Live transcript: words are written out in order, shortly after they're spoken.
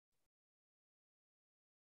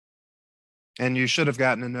and you should have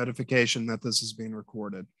gotten a notification that this is being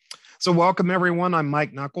recorded. So welcome everyone. I'm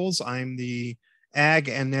Mike Knuckles. I'm the Ag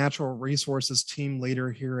and Natural Resources Team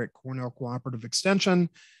Leader here at Cornell Cooperative Extension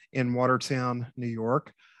in Watertown, New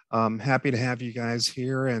York. Happy to have you guys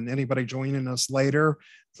here, and anybody joining us later,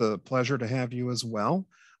 it's a pleasure to have you as well.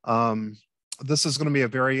 This is going to be a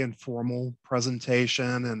very informal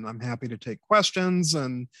presentation, and I'm happy to take questions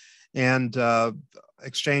and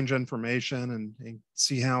exchange information and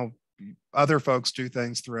see how other folks do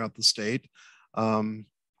things throughout the state.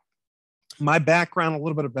 My background, a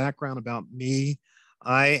little bit of background about me.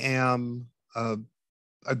 I am a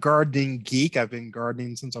gardening geek. I've been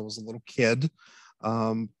gardening since I was a little kid.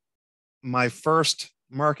 My first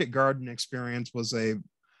market garden experience was a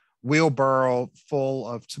wheelbarrow full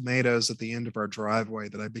of tomatoes at the end of our driveway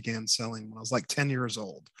that I began selling when I was like 10 years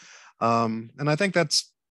old. And I think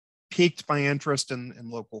that's piqued my interest in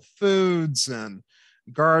local foods and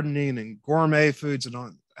gardening and gourmet foods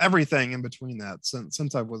and everything in between that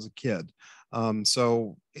since I was a kid.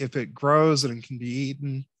 So if it grows and can be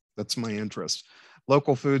eaten, that's my interest.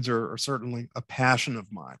 Local foods are certainly a passion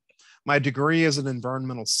of mine. My degree is in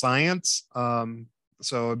environmental science,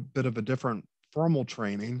 so a bit of a different formal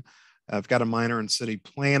training. I've got a minor in city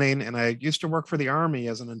planning, and I used to work for the Army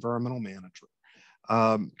as an environmental manager.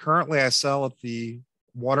 Currently, I sell at the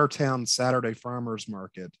Watertown Saturday Farmers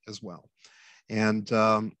Market as well. And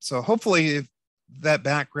so hopefully if that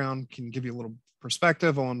background can give you a little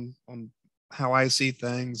perspective on how I see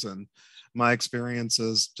things and my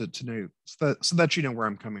experiences to know so that you know where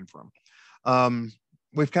I'm coming from.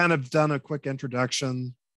 We've kind of done a quick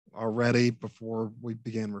introduction already before we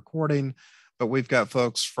began recording, but we've got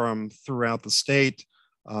folks from throughout the state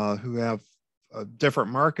who have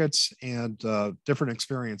different markets and different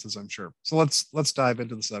experiences, I'm sure. So let's dive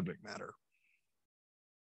into the subject matter.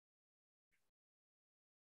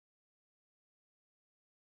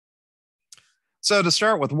 So to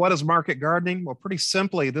start with, what is market gardening? Well, pretty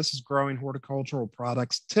simply, this is growing horticultural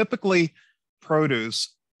products, typically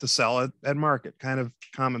produce, to sell it at market, kind of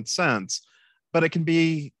common sense, but it can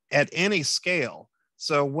be at any scale.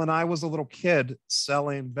 So when I was a little kid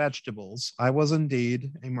selling vegetables, I was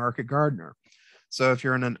indeed a market gardener. So if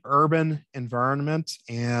you're in an urban environment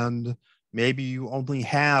and maybe you only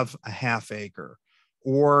have a half acre,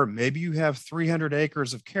 or maybe you have 300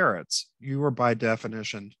 acres of carrots, you are by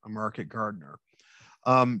definition a market gardener.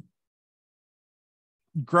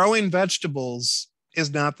 Growing vegetables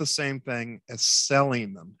is not the same thing as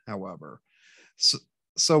selling them, however.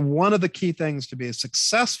 So one of the key things to be a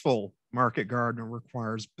successful market gardener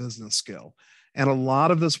requires business skill. And a lot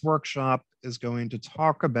of this workshop is going to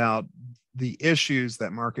talk about the issues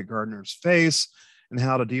that market gardeners face and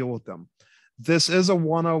how to deal with them. This is a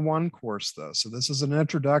 101 course, though. So this is an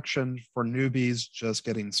introduction for newbies just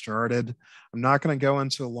getting started. I'm not going to go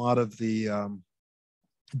into a lot of the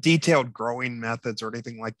detailed growing methods or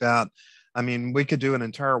anything like that. I mean, we could do an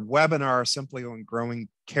entire webinar simply on growing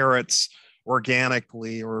carrots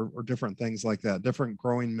organically or different things like that, different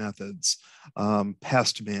growing methods,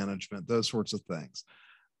 pest management, those sorts of things.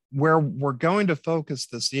 Where we're going to focus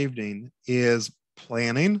this evening is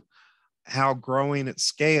planning, how growing at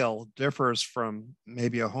scale differs from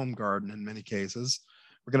maybe a home garden in many cases.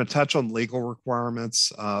 We're going to touch on legal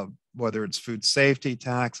requirements, whether it's food safety,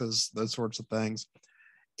 taxes, those sorts of things,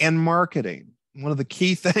 and marketing. One of the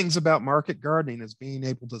key things about market gardening is being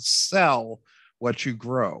able to sell what you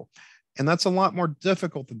grow. And that's a lot more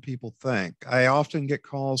difficult than people think. I often get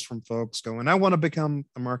calls from folks going, I want to become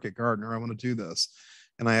a market gardener. I want to do this.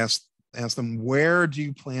 And I ask them, where do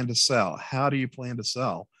you plan to sell? How do you plan to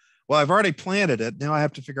sell? Well, I've already planted it. Now I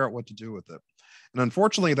have to figure out what to do with it. And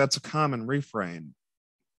unfortunately, that's a common refrain.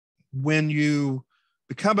 When you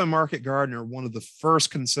become a market gardener, one of the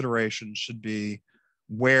first considerations should be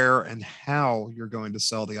where and how you're going to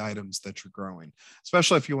sell the items that you're growing,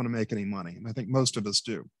 especially if you want to make any money. And I think most of us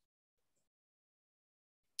do.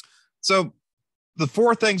 So the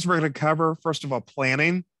four things we're going to cover, first of all,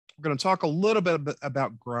 planning. We're going to talk a little bit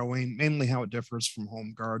about growing, mainly how it differs from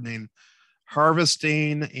home gardening,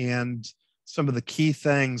 harvesting, and some of the key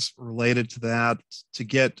things related to that to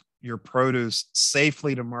get your produce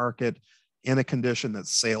safely to market in a condition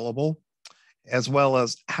that's saleable, as well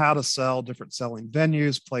as how to sell, different selling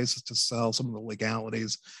venues, places to sell, some of the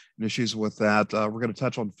legalities and issues with that. We're going to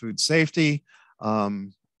touch on food safety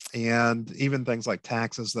and even things like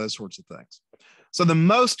taxes, those sorts of things. So the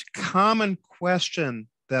most common question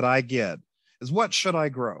that I get is, what should I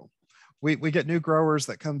grow? We get new growers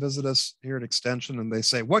that come visit us here at Extension and they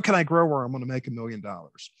say, what can I grow where I'm going to make $1 million?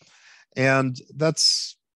 And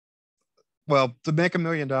that's, well, to make $1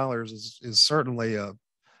 million is certainly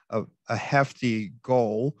a a hefty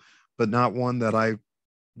goal, but not one that I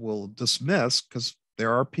will dismiss, because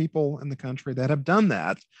there are people in the country that have done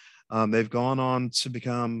that. They've gone on to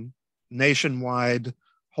become nationwide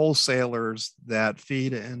wholesalers that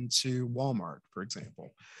feed into Walmart, for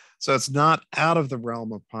example. So it's not out of the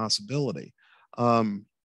realm of possibility.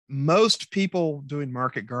 Most people doing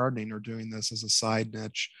market gardening are doing this as a side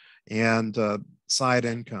niche and side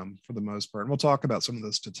income for the most part. And we'll talk about some of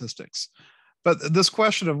the statistics. But this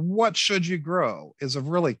question of what should you grow is a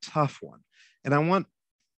really tough one. And I want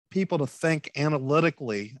people to think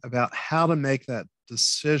analytically about how to make that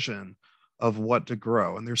decision of what to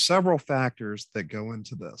grow. And there's several factors that go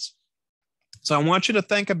into this. So I want you to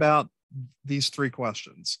think about these three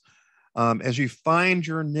questions. As you find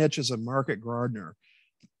your niche as a market gardener,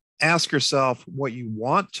 ask yourself what you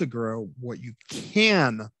want to grow, what you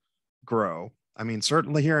can grow. I mean,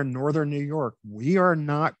 certainly here in Northern New York, we are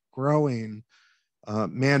not growing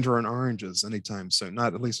mandarin oranges anytime soon,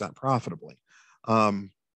 not at least not profitably.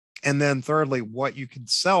 And then thirdly, what you can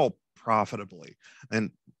sell profitably.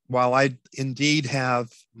 And while I indeed have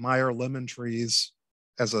Meyer lemon trees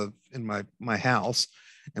in my house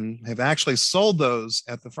and have actually sold those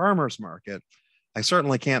at the farmer's market, I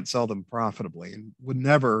certainly can't sell them profitably and would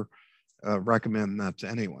never recommend that to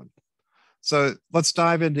anyone. So let's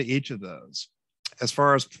dive into each of those. As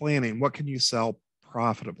far as planning, what can you sell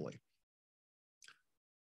profitably?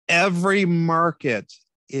 Every market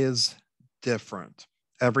is different.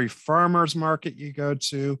 Every farmer's market you go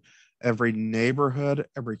to, every neighborhood,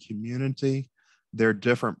 every community, their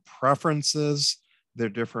different preferences, their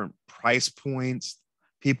different price points.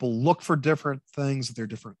 People look for different things, their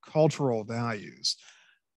different cultural values.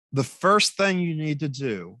 The first thing you need to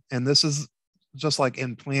do, and this is just like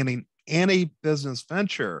in planning any business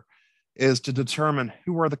venture, is to determine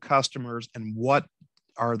who are the customers and what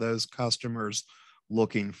are those customers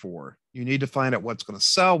looking for. You need to find out what's going to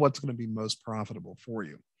sell, what's going to be most profitable for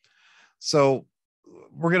you. So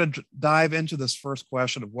we're going to dive into this first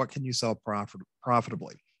question of what can you sell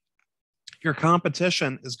profitably. Your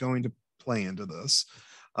competition is going to play into this.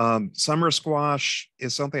 Summer squash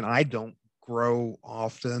is something I don't grow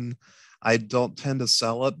often. I don't tend to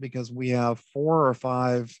sell it because we have 4 or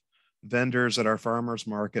 5 vendors at our farmers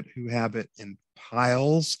market who have it in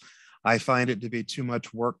piles. I find it to be too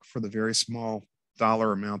much work for the very small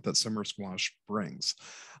dollar amount that summer squash brings.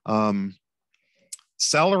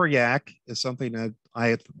 Celeriac is something that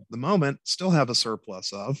I, at the moment, still have a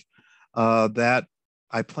surplus of that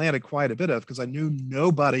I planted quite a bit of because I knew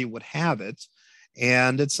nobody would have it,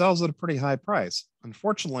 and it sells at a pretty high price.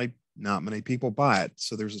 Unfortunately, not many people buy it,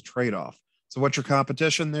 so there's a trade-off. So what's your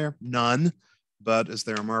competition there? None, but is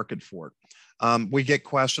there a market for it? We get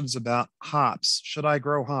questions about hops. Should I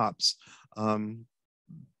grow hops?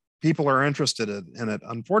 People are interested in it.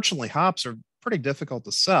 Unfortunately, hops are pretty difficult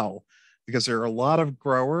to sell because there are a lot of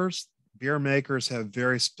growers. Beer makers have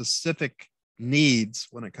very specific needs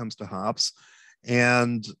when it comes to hops.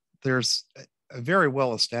 And there's a very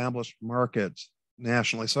well-established market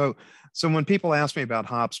nationally. So when people ask me about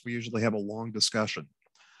hops, we usually have a long discussion.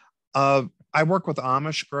 I work with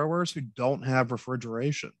Amish growers who don't have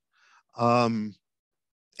refrigeration.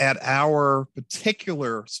 At our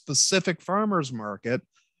particular specific farmers market,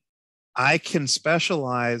 I can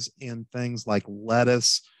specialize in things like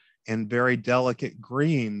lettuce and very delicate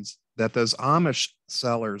greens that those Amish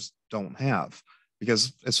sellers don't have,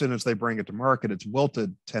 because as soon as they bring it to market, it's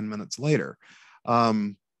wilted 10 minutes later.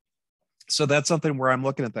 So that's something where I'm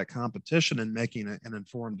looking at that competition and making an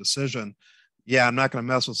informed decision. Yeah, I'm not going to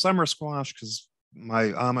mess with summer squash because my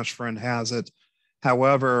Amish friend has it.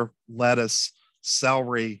 However, lettuce,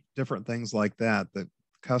 celery, different things like that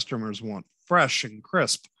customers want fresh and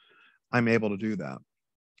crisp, I'm able to do that.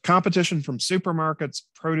 Competition from supermarkets,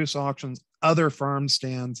 produce auctions, other farm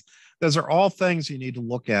stands. Those are all things you need to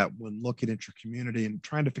look at when looking at your community and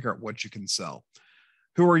trying to figure out what you can sell.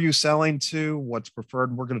 Who are you selling to? What's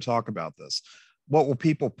preferred? We're going to talk about this. What will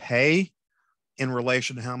people pay in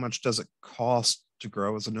relation to how much does it cost to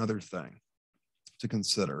grow is another thing to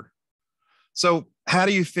consider. So how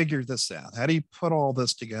do you figure this out? How do you put all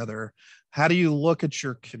this together? How do you look at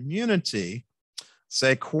your community,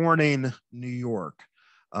 say Corning, New York,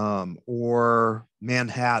 or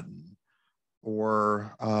Manhattan,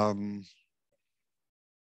 or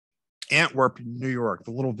Antwerp, New York,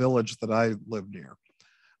 the little village that I live near?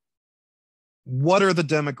 What are the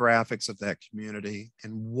demographics of that community,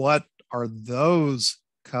 and what are those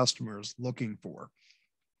customers looking for?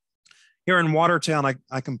 Here in Watertown,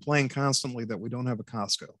 I complain constantly that we don't have a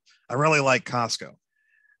Costco. I really like Costco.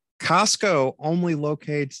 Costco only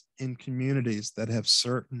locates in communities that have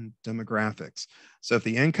certain demographics. So if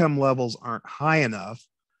the income levels aren't high enough,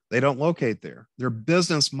 they don't locate there. Their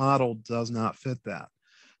business model does not fit that.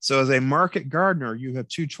 So as a market gardener, you have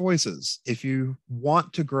two choices. If you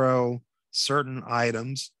want to grow certain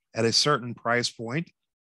items at a certain price point,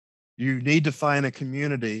 you need to find a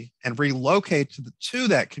community and relocate to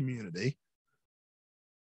that community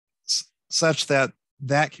such that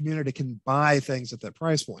that community can buy things at that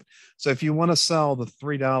price point. So if you want to sell the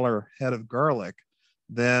 $3 head of garlic,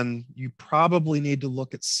 then you probably need to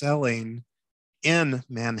look at selling in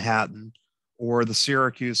Manhattan or the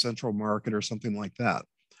Syracuse Central Market or something like that,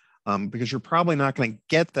 because you're probably not going to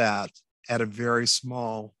get that at a very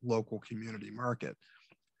small local community market.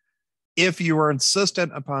 If you are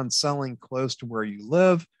insistent upon selling close to where you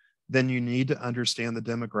live, then you need to understand the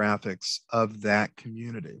demographics of that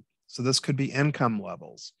community. So this could be income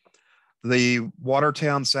levels. The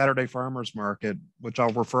Watertown Saturday Farmers Market, which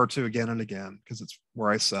I'll refer to again and again because it's where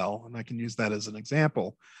I sell, and I can use that as an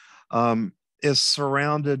example, is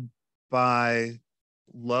surrounded by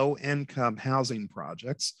low-income housing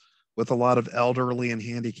projects with a lot of elderly and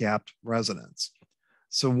handicapped residents.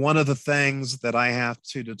 So one of the things that I have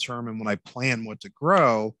to determine when I plan what to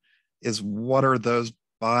grow is what are those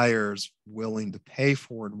buyers willing to pay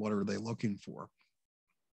for and what are they looking for?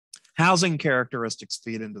 Housing characteristics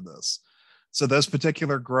feed into this. So those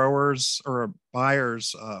particular growers or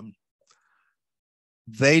buyers,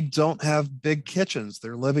 they don't have big kitchens.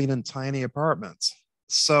 They're living in tiny apartments.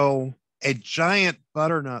 So a giant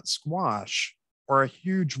butternut squash or a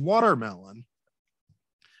huge watermelon,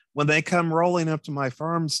 when they come rolling up to my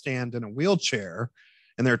farm stand in a wheelchair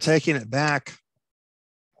and they're taking it back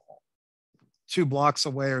 2 blocks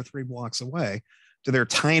away or 3 blocks away to their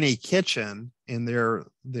tiny kitchen in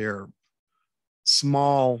their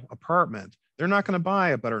small apartment, they're not going to buy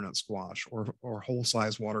a butternut squash or whole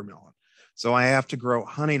size watermelon. So I have to grow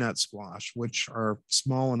honey nut squash, which are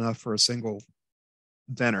small enough for a single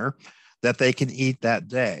dinner that they can eat that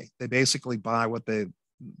day. They basically buy what they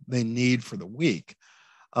need for the week.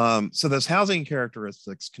 So those housing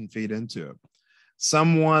characteristics can feed into it.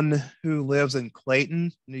 Someone who lives in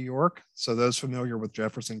Clayton, New York, so those familiar with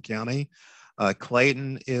Jefferson County,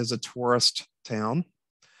 Clayton is a tourist town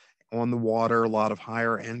on the water, a lot of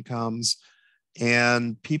higher incomes,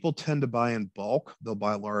 and people tend to buy in bulk. They'll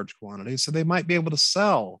buy large quantities, so they might be able to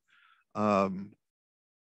sell a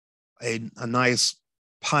nice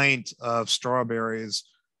pint of strawberries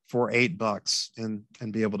for $8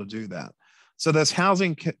 and be able to do that. So those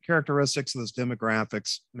housing characteristics, those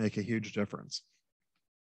demographics make a huge difference.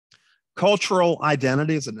 Cultural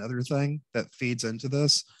identity is another thing that feeds into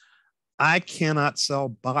this. I cannot sell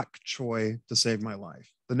bok choy to save my life.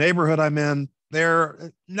 The neighborhood I'm in,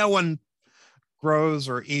 no one grows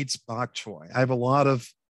or eats bok choy. I have a lot of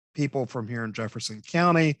people from here in Jefferson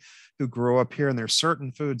County who grew up here, and there's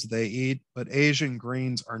certain foods they eat, but Asian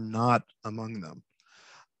greens are not among them.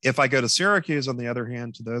 If I go to Syracuse, on the other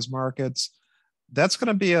hand, to those markets, that's going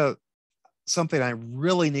to be something I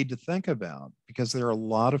really need to think about, because there are a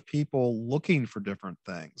lot of people looking for different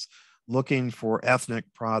things, looking for ethnic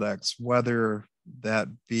products, whether that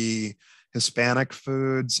be Hispanic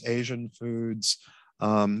foods, Asian foods,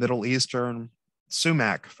 Middle Eastern,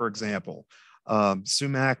 sumac, for example.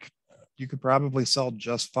 Sumac, you could probably sell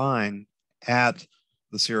just fine at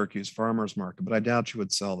the Syracuse Farmers Market, but I doubt you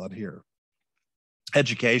would sell that here.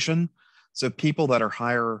 Education. So people that are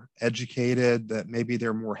higher educated, that maybe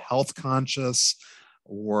they're more health conscious,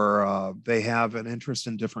 or they have an interest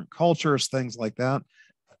in different cultures, things like that,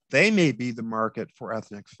 they may be the market for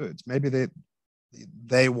ethnic foods. Maybe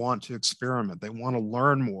they want to experiment. They want to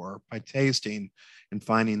learn more by tasting and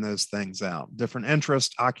finding those things out. Different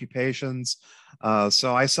interests, occupations.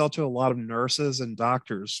 So I sell to a lot of nurses and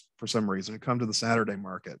doctors for some reason who come to the Saturday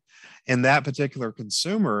market. And that particular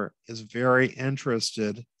consumer is very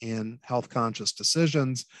interested in health conscious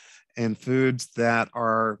decisions and foods that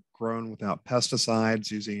are grown without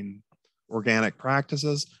pesticides, using organic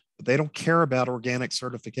practices, but they don't care about organic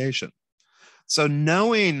certification. So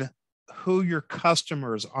knowing who your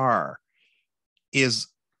customers are is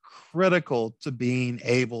critical to being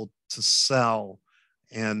able to sell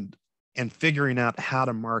and figuring out how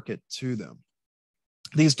to market to them.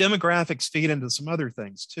 These demographics feed into some other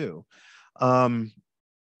things too.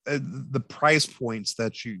 The price points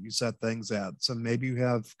that you set things at. So maybe you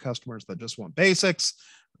have customers that just want basics,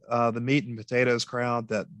 the meat and potatoes crowd,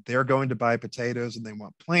 that they're going to buy potatoes and they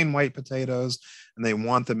want plain white potatoes and they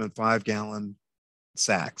want them in 5-gallon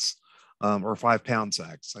sacks, or 5-pound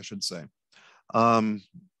sacks, I should say.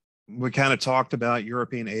 We kind of talked about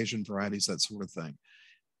European, Asian varieties, that sort of thing.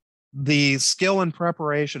 The skill and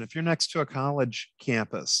preparation, if you're next to a college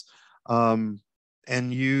campus, and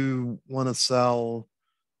you want to sell,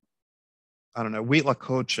 I don't know, wheat la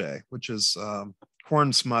coche, which is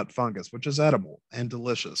corn smut fungus, which is edible and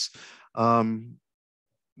delicious. Um,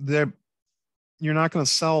 there, you're not going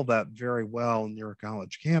to sell that very well near a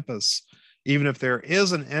college campus, even if there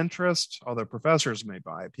is an interest, although professors may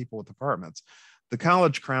buy it, people with apartments. The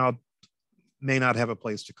college crowd may not have a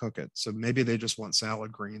place to cook it. So maybe they just want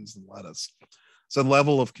salad greens and lettuce. So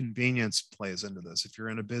level of convenience plays into this. If you're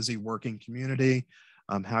in a busy working community,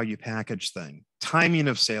 how you package things, timing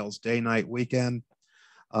of sales, day, night, weekend.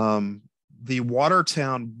 The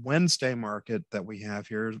Watertown Wednesday market that we have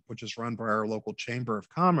here, which is run by our local Chamber of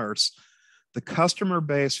Commerce, the customer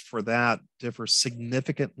base for that differs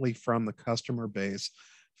significantly from the customer base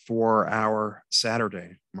for our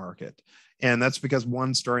Saturday market. And that's because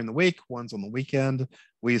one's during the week, one's on the weekend.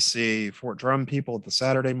 We see Fort Drum people at the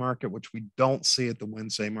Saturday market, which we don't see at the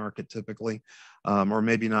Wednesday market typically, or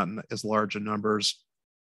maybe not in as large in numbers.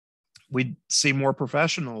 We see more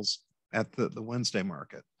professionals at the Wednesday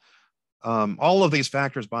market. All of these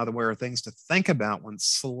factors, by the way, are things to think about when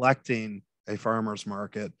selecting a farmer's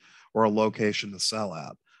market or a location to sell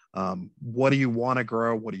at. What do you want to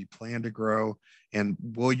grow? What do you plan to grow? And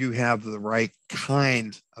will you have the right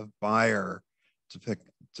kind of buyer to pick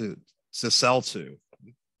to sell to?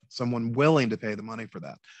 Someone willing to pay the money for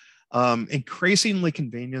that. Increasingly,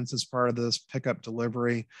 convenience is part of this pickup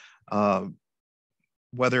delivery.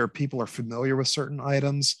 Whether people are familiar with certain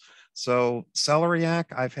items. So celeriac,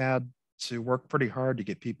 I've had to work pretty hard to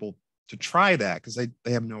get people to try that because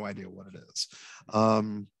they have no idea what it is.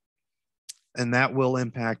 And that will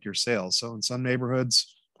impact your sales. So in some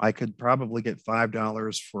neighborhoods, I could probably get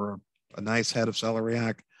 $5 for a nice head of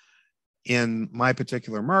celeriac. In my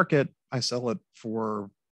particular market, I sell it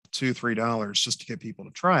for $2, $3 just to get people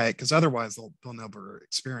to try it because otherwise they'll never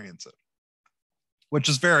experience it, which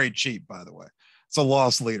is very cheap, by the way. It's a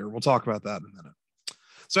loss leader. We'll talk about that in a minute.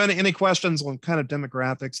 So any questions on kind of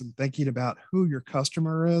demographics and thinking about who your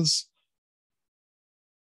customer is?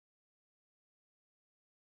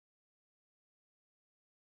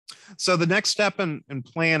 So the next step in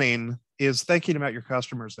planning is thinking about your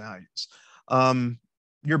customers' values.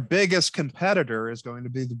 Your biggest competitor is going to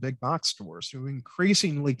be the big box stores, who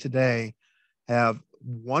increasingly today have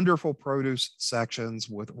wonderful produce sections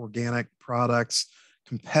with organic products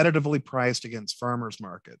competitively priced against farmers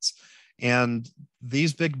markets. And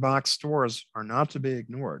these big box stores are not to be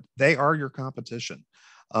ignored. They are your competition.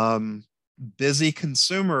 Busy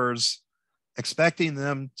consumers, expecting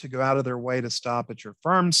them to go out of their way to stop at your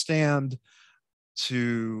farm stand,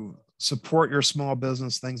 to support your small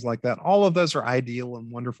business, things like that. All of those are ideal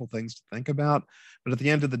and wonderful things to think about. But at the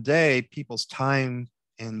end of the day, people's time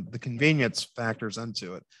and the convenience factors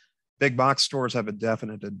into it. Big box stores have a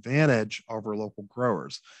definite advantage over local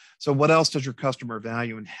growers. So what else does your customer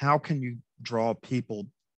value and how can you draw people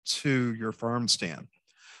to your farm stand?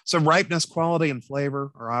 So ripeness, quality, and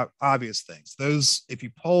flavor are obvious things. Those, if you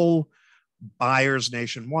poll buyers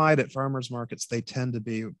nationwide at farmers markets, they tend to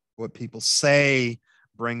be what people say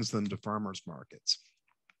brings them to farmers markets.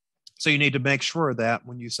 So you need to make sure that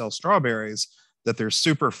when you sell strawberries, that they're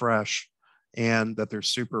super fresh and that they're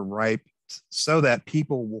super ripe so that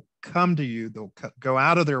people will come to you. They'll go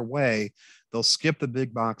out of their way. They'll skip the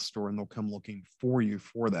big box store and they'll come looking for you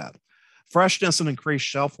for that. Freshness and increased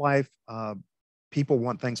shelf life. People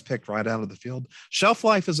want things picked right out of the field. Shelf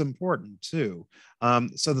life is important too.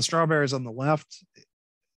 So the strawberries on the left,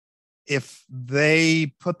 if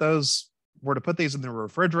they were to put these in the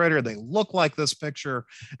refrigerator, they look like this picture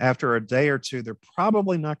after a day or two, they're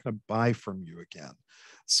probably not going to buy from you again.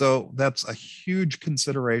 So that's a huge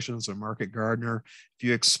consideration as a market gardener. If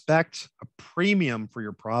you expect a premium for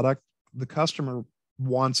your product, the customer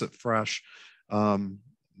wants it fresh.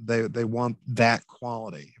 They want that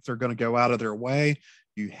quality. If they're going to go out of their way,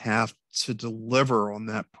 you have to deliver on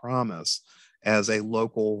that promise as a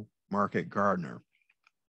local market gardener.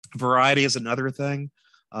 Variety is another thing.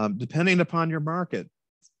 Depending upon your market,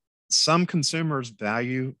 some consumers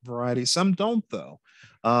value variety, some don't though.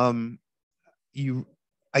 You,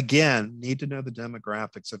 again, need to know the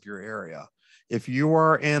demographics of your area. If you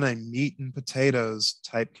are in a meat and potatoes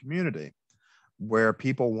type community where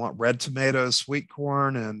people want red tomatoes, sweet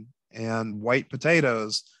corn, and white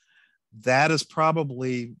potatoes, that is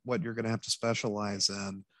probably what you're going to have to specialize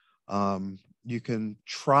in. You can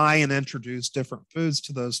try and introduce different foods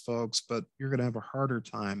to those folks, but you're going to have a harder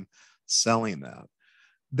time selling that.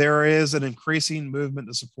 There is an increasing movement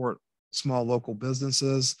to support small local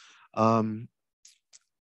businesses.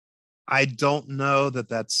 I don't know that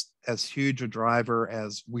that's as huge a driver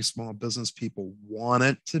as we small business people want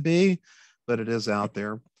it to be, but it is out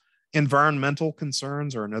there. Environmental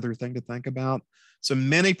concerns are another thing to think about. So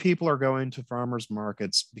many people are going to farmers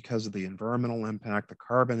markets because of the environmental impact, the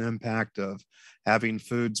carbon impact of having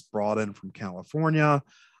foods brought in from California,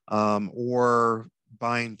 or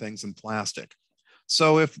buying things in plastic.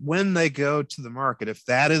 So if when they go to the market, if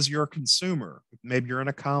that is your consumer, maybe you're in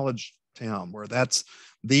a college town where that's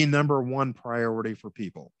the number one priority for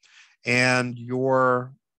people, and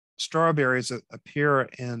your strawberries appear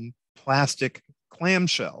in plastic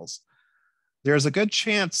clamshells, there's a good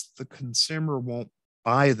chance the consumer won't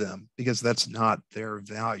buy them because that's not their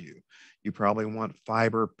value. You probably want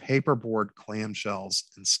fiber paperboard clamshells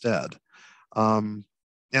instead.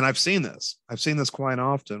 And I've seen this. I've seen this quite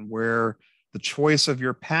often where the choice of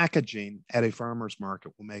your packaging at a farmer's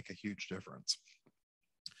market will make a huge difference.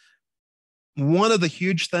 One of the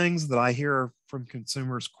huge things that I hear from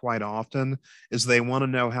consumers quite often is they want to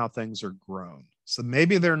know how things are grown. So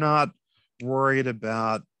maybe they're not worried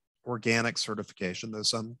about organic certification, though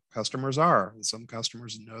some customers are, and some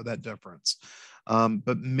customers know that difference.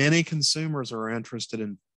 But many consumers are interested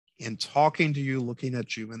in talking to you, looking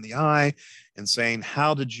at you in the eye and saying,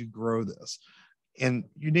 how did you grow this? And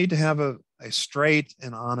you need to have a straight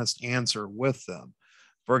and honest answer with them.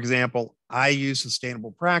 For example, I use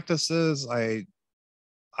sustainable practices. I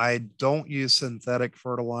don't use synthetic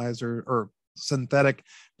fertilizer or synthetic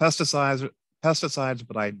pesticides,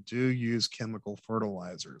 but I do use chemical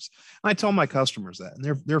fertilizers. And I tell my customers that,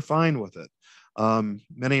 and they're fine with it.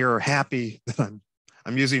 Many are happy that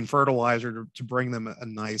I'm using fertilizer to bring them a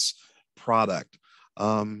nice product.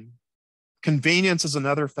 Convenience is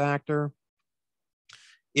another factor.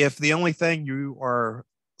 If the only thing you are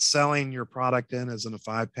selling your product in is in a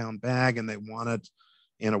 5-pound bag and they want it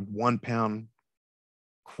in a 1-pound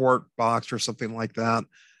quart box or something like that,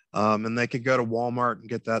 and they could go to Walmart and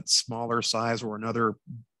get that smaller size or another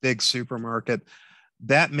big supermarket,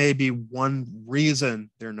 that may be one reason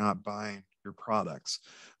they're not buying your products.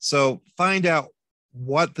 So find out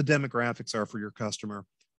what the demographics are for your customer.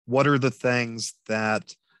 What are the things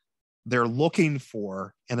that they're looking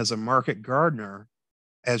for? And as a market gardener,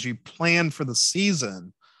 as you plan for the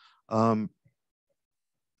season,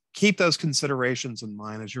 keep those considerations in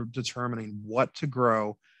mind as you're determining what to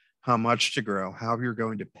grow, how much to grow, how you're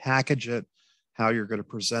going to package it, how you're going to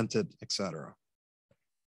present it, etc.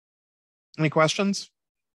 Any questions?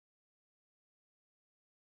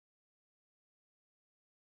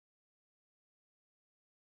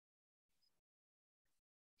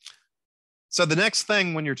 So the next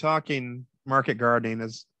thing when you're talking market gardening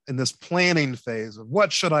is in this planning phase of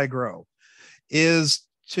what should I grow is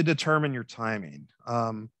to determine your timing.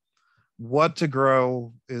 What to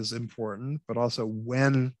grow is important, but also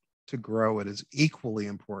when to grow it is equally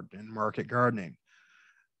important in market gardening.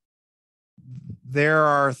 There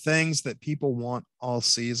are things that people want all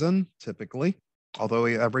season, typically, although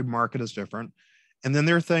every market is different. And then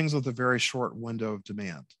there are things with a very short window of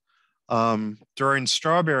demand. During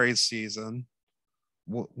strawberry season,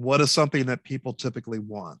 what is something that people typically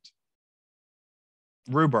want?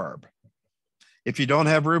 Rhubarb. If you don't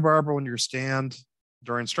have rhubarb on your stand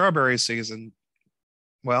during strawberry season,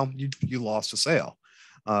 well, you lost a sale.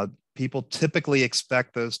 People typically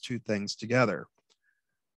expect those two things together.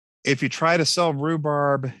 If you try to sell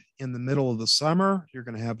rhubarb in the middle of the summer, you're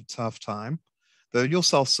going to have a tough time, though you'll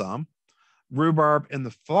sell some. Rhubarb in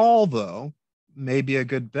the fall, though, may be a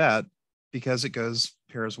good bet because it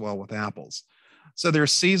pairs well with apples. So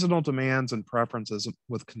there's seasonal demands and preferences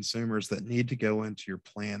with consumers that need to go into your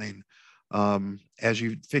planning as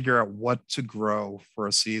you figure out what to grow for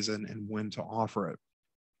a season and when to offer it.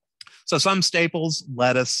 So some staples,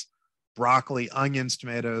 lettuce, broccoli, onions,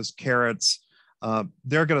 tomatoes, carrots,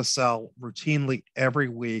 they're going to sell routinely every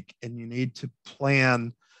week, and you need to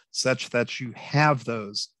plan such that you have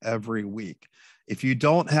those every week. If you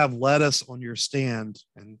don't have lettuce on your stand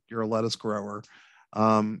and you're a lettuce grower,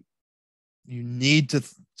 you need to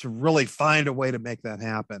really find a way to make that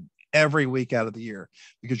happen every week out of the year,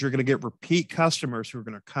 because you're going to get repeat customers who are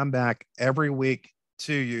going to come back every week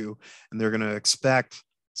to you, and they're going to expect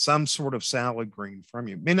some sort of salad green from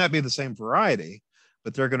you. It may not be the same variety,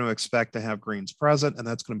 but they're going to expect to have greens present, and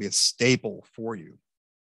that's going to be a staple for you.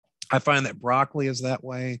 I find that broccoli is that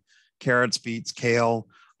way, carrots, beets, kale.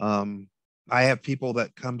 I have people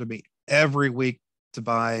that come to me every week to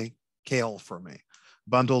buy kale from me,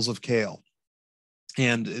 bundles of kale.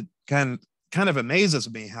 And it kind of amazes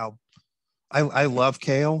me how I love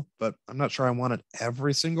kale, but I'm not sure I want it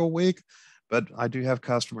every single week. But I do have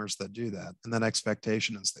customers that do that, and that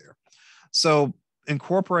expectation is there. So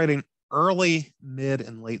incorporating early, mid,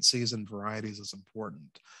 and late season varieties is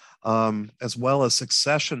important, as well as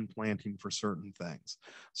succession planting for certain things.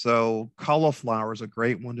 So cauliflower is a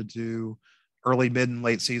great one to do early, mid, and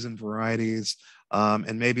late season varieties,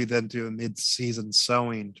 and maybe then do a mid-season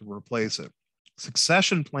sowing to replace it.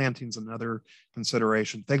 Succession planting is another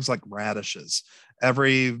consideration. Things like radishes.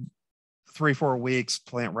 Every 3-4 weeks,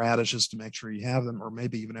 plant radishes to make sure you have them, or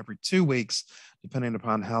maybe even every 2 weeks, depending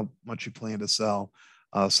upon how much you plan to sell.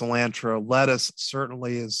 Cilantro, lettuce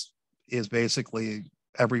certainly is basically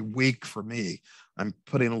every week for me. I'm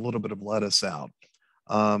putting a little bit of lettuce out.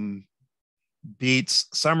 Beets,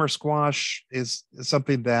 summer squash is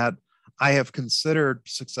something that I have considered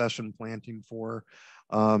succession planting for.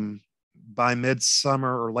 By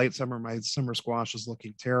midsummer or late summer, my summer squash is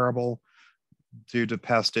looking terrible due to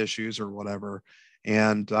pest issues or whatever.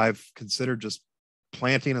 And I've considered just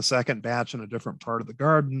planting a second batch in a different part of the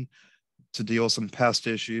garden to deal with some pest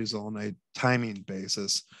issues on a timing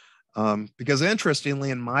basis. Because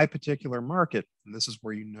interestingly, in my particular market, and this is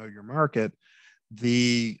where you know your market,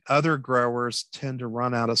 the other growers tend to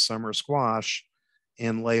run out of summer squash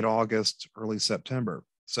in late August, early September.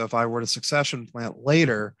 So if I were to succession plant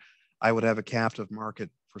later, I would have a captive market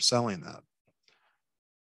for selling that.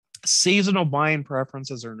 Seasonal buying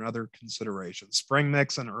preferences are another consideration. Spring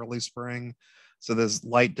mix and early spring. So there's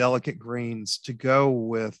light, delicate greens to go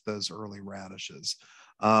with those early radishes,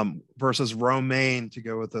 versus romaine to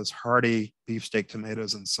go with those hardy beefsteak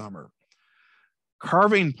tomatoes in summer.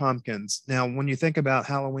 Carving pumpkins. Now, when you think about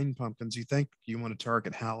Halloween pumpkins, you think you want to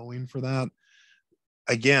target Halloween for that.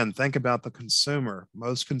 Again, think about the consumer.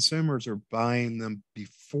 Most consumers are buying them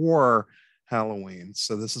before Halloween.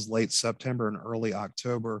 So this is late September and early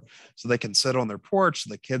October. So they can sit on their porch, so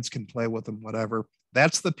the kids can play with them, whatever.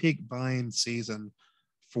 That's the peak buying season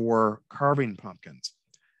for carving pumpkins.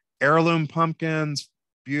 Heirloom pumpkins,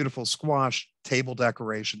 beautiful squash, table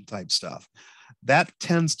decoration type stuff. That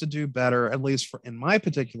tends to do better, at least in my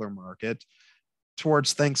particular market,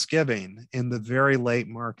 towards Thanksgiving in the very late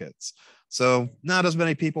markets. So not as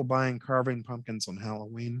many people buying carving pumpkins on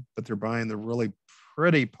Halloween, but they're buying the really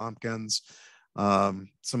pretty pumpkins, some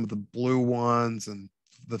of the blue ones and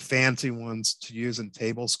the fancy ones to use in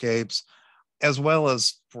tablescapes, as well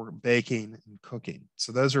as for baking and cooking.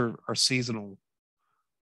 So those are seasonal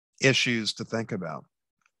issues to think about.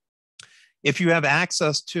 If you have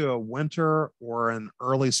access to a winter or an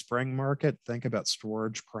early spring market, think about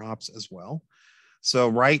storage crops as well. So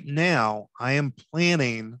right now, I am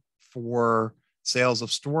planning for sales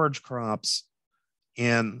of storage crops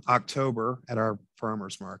in October at our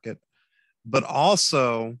farmers market, but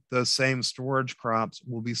also those same storage crops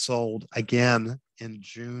will be sold again in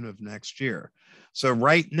June of next year. So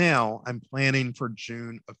right now, I'm planning for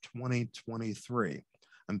June of 2023.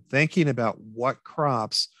 I'm thinking about what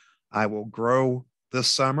crops I will grow this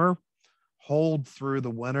summer, hold through the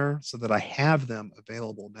winter so that I have them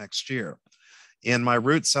available next year. In my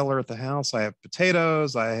root cellar at the house, I have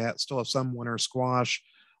potatoes. I still have some winter squash,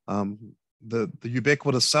 the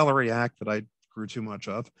ubiquitous celeriac that I grew too much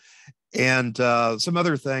of, and some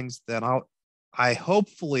other things that I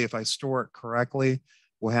hopefully, if I store it correctly,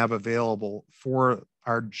 will have available for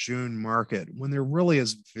our June market when there really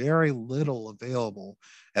is very little available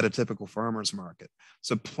at a typical farmer's market.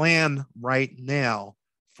 So plan right now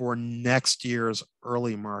for next year's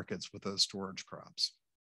early markets with those storage crops.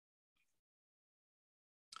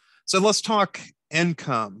 So let's talk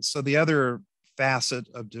income. So the other facet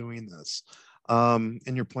of doing this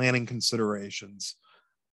in your planning considerations,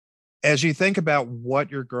 as you think about what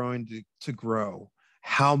you're going to grow,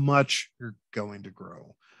 how much you're going to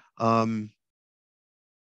grow,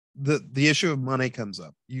 the issue of money comes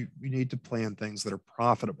up. You need to plan things that are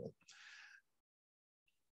profitable.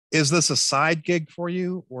 Is this a side gig for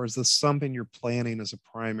you, or is this something you're planning as a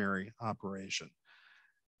primary operation?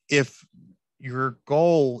 If your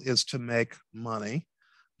goal is to make money,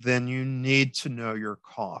 then you need to know your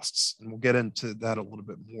costs. And we'll get into that a little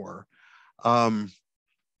bit more.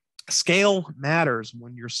 Scale matters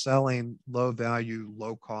when you're selling low value,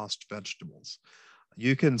 low cost vegetables.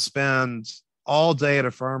 You can spend all day at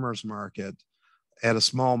a farmer's market, at a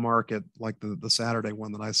small market like the Saturday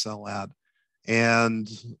one that I sell at. And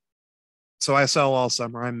so I sell all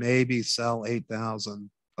summer. I maybe sell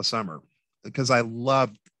 8,000 a summer because I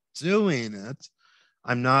love doing it.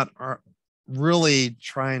 I'm not really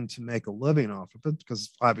trying to make a living off of it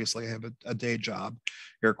because obviously I have a day job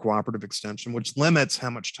here at Cooperative Extension, which limits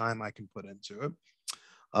how much time I can put into it.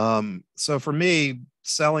 So for me,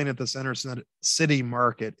 selling at this inner city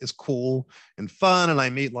market is cool and fun, and I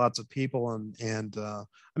meet lots of people and I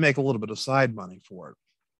make a little bit of side money for it.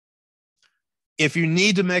 If you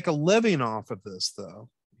need to make a living off of this, though,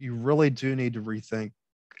 you really do need to rethink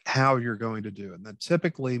how you're going to do it. And that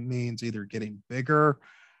typically means either getting bigger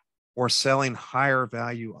or selling higher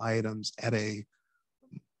value items at a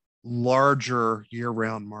larger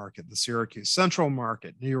year-round market, the Syracuse Central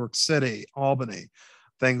market, New York City, Albany,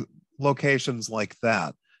 things, locations like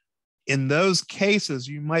that. In those cases,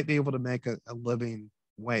 you might be able to make a living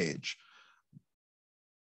wage,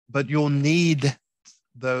 but you'll need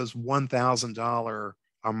those $1,000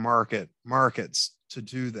 a markets to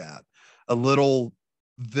do that. A little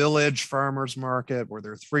village farmers market where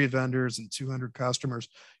there are 3 vendors and 200 customers,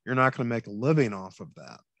 you're not going to make a living off of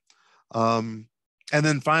that. And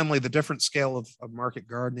then finally, the different scale of market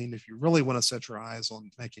gardening. If you really want to set your eyes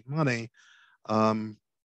on making money,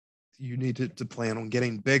 you need to plan on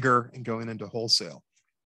getting bigger and going into wholesale.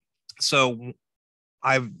 So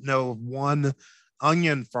I know of one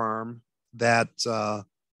onion farm that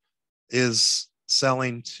is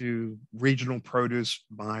selling to regional produce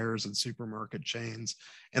buyers and supermarket chains,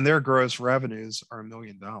 and their gross revenues are $1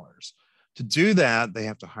 million. To do that, they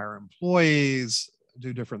have to hire employees,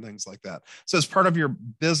 do different things like that. So as part of your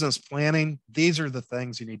business planning, these are the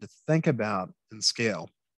things you need to think about and scale.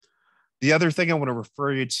 The other thing I want to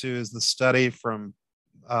refer you to is the study from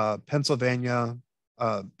Pennsylvania,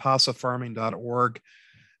 pasafarming.org,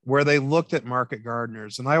 where they looked at market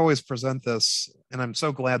gardeners. And I always present this, and I'm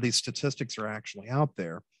so glad these statistics are actually out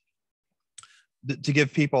there to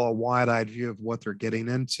give people a wide-eyed view of what they're getting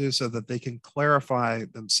into so that they can clarify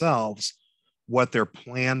themselves what their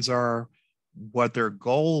plans are, what their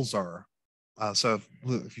goals are. So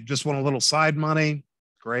if you just want a little side money,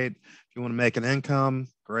 great. If you want to make an income,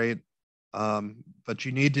 great. But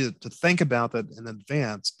you need to think about that in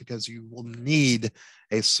advance because you will need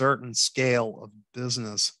a certain scale of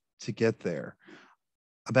business to get there.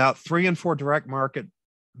 About 3 and 4 direct market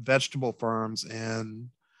vegetable farms in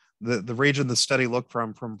the region the study looked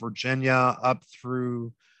from Virginia up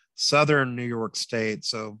through southern New York State,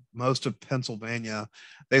 so most of Pennsylvania.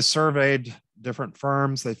 They surveyed different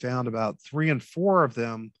farms. They found about 3 and 4 of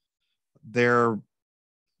them, their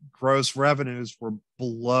gross revenues were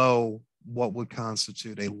below what would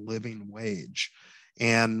constitute a living wage.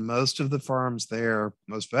 And most of the farms there,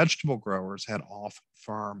 most vegetable growers had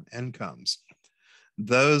off-farm incomes.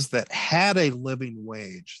 Those that had a living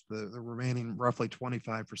wage, the remaining roughly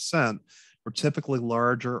 25%, were typically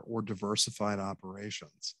larger or diversified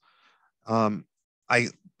operations.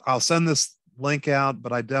 I'll send this link out,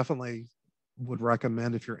 but I definitely would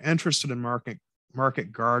recommend if you're interested in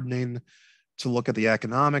market gardening to look at the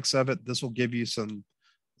economics of it. This will give you some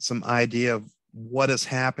idea of what is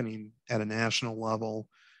happening at a national level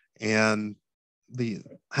and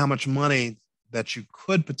how much money that you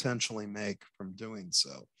could potentially make from doing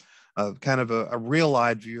so. Kind of a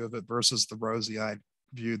real-eyed view of it versus the rosy-eyed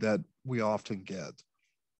view that we often get.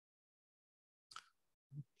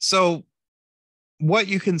 So what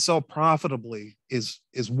you can sell profitably is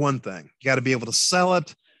one thing. You got to be able to sell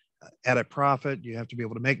it at a profit. You have to be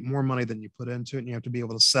able to make more money than you put into it, and you have to be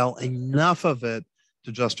able to sell enough of it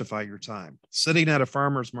to justify your time. Sitting at a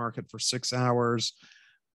farmer's market for 6 hours,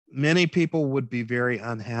 many people would be very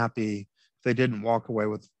unhappy if they didn't walk away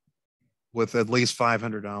with at least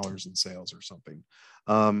 $500 in sales or something.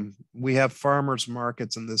 We have farmers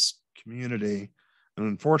markets in this community, and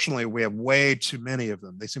unfortunately, we have way too many of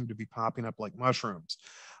them. They seem to be popping up like mushrooms.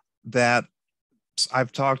 That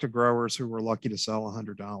I've talked to growers who were lucky to sell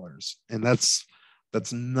 $100, and that's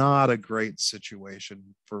not a great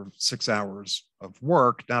situation for 6 hours of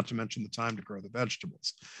work, not to mention the time to grow the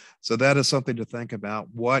vegetables. So that is something to think about.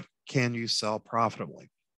 What can you sell profitably?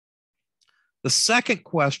 The second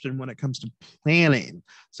question when it comes to planning,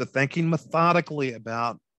 so thinking methodically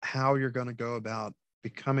about how you're going to go about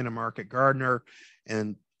becoming a market gardener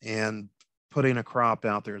and putting a crop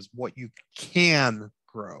out there, is what you can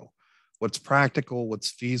grow, what's practical,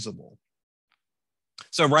 what's feasible.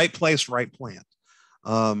 So right place, right plant.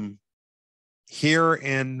 Here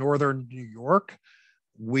in northern New York,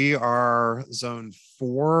 we are zone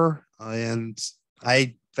 4, and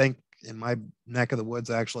I think in my neck of the woods,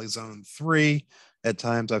 actually zone 3. At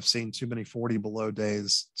times I've seen too many 40 below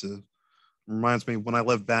days to reminds me when I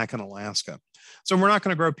lived back in Alaska. So we're not going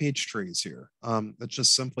to grow peach trees here. That's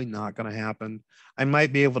just simply not going to happen. I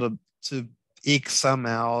might be able to eke some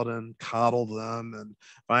out and coddle them and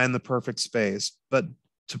find the perfect space, but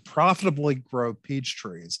to profitably grow peach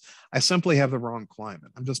trees, I simply have the wrong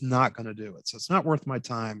climate. I'm just not going to do it. So it's not worth my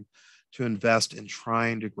time to invest in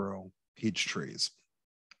trying to grow peach trees.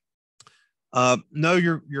 Know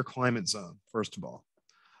your climate zone, first of all.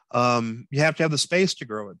 You have to have the space to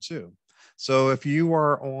grow it too. So if you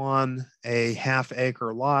are on a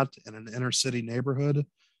half-acre lot in an inner city neighborhood,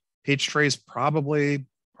 peach trees probably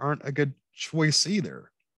aren't a good choice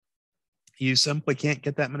either. You simply can't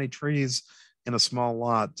get that many trees in a small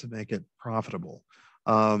lot to make it profitable.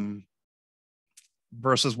 Um,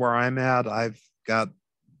 versus where I'm at, I've got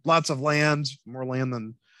lots of land, more land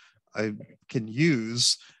than I can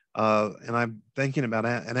use. And I'm thinking about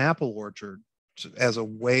an apple orchard as a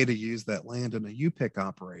way to use that land in a U-pick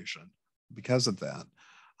operation because of that.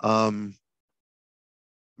 Um,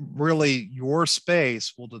 really, your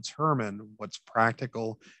space will determine what's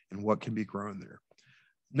practical and what can be grown there.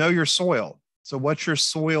 Know your soil. So, what's your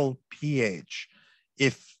soil pH?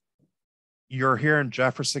 If you're here in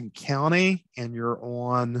Jefferson County and you're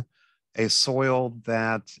on a soil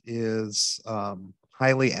that is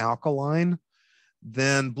highly alkaline,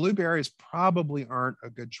 then blueberries probably aren't a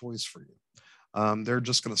good choice for you. They're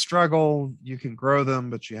just going to struggle. You can grow them,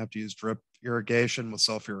 but you have to use drip irrigation with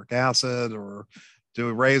sulfuric acid or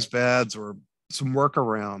do raised beds or some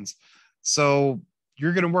workarounds. So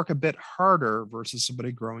you're going to work a bit harder versus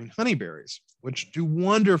somebody growing honeyberries, which do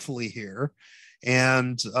wonderfully here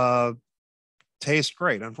and taste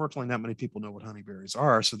great. Unfortunately, not many people know what honeyberries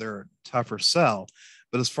are, so they're a tougher sell.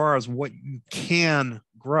 But as far as what you can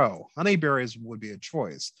grow, honeyberries would be a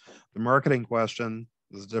choice. The marketing question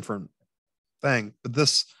is a different thing, but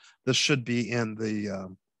this should be in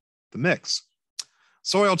the mix.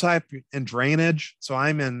 Soil type and drainage. So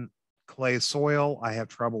I'm in clay soil. I have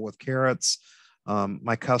trouble with carrots.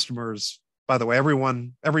 My customers, by the way,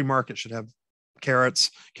 every market should have carrots.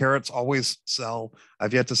 Carrots always sell.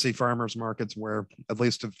 I've yet to see farmers markets where at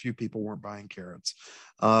least a few people weren't buying carrots.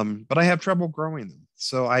 But I have trouble growing them.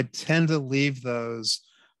 So I tend to leave those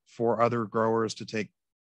for other growers to take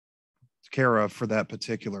care of for that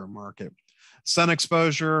particular market. Sun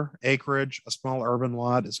exposure, acreage, a small urban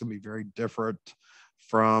lot is going to be very different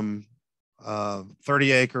from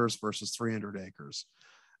 30 acres versus 300 acres.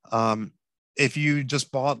 If you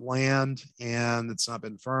just bought land and it's not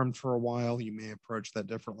been farmed for a while, you may approach that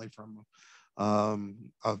differently from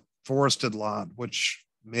a forested lot, which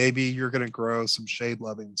maybe you're going to grow some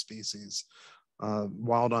shade-loving species,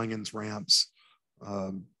 wild onions, ramps,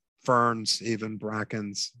 ferns, even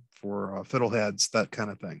brackens for fiddleheads, that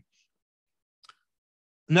kind of thing.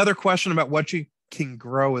 Another question about what you can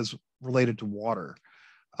grow is related to water.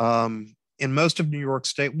 In most of New York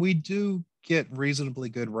State, we do get reasonably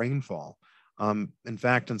good rainfall. In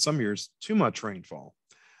fact, in some years, too much rainfall.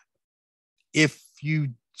 If you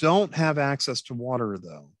don't have access to water,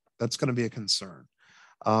 though, that's going to be a concern.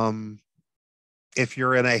 If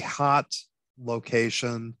you're in a hot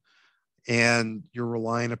location and you're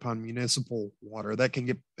relying upon municipal water, that can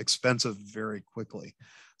get expensive very quickly.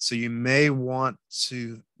 So you may want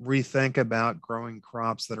to rethink about growing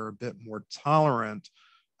crops that are a bit more tolerant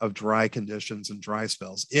of dry conditions and dry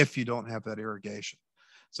spells if you don't have that irrigation.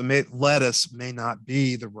 So lettuce may not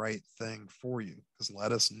be the right thing for you because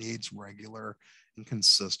lettuce needs regular and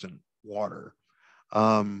consistent water.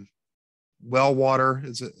 Well water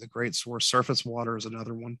is a great source. Surface water is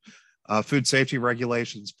another one. Food safety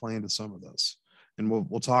regulations play into some of this. And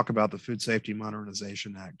we'll talk about the Food Safety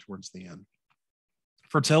Modernization Act towards the end.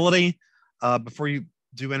 Fertility, before you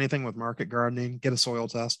do anything with market gardening, get a soil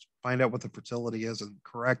test, find out what the fertility is and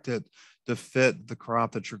correct it to fit the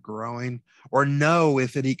crop that you're growing, or know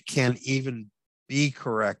if it can even be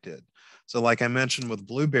corrected. So like I mentioned with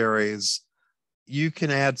blueberries, you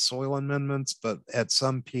can add soil amendments, but at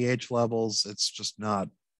some pH levels, it's just not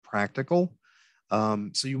practical.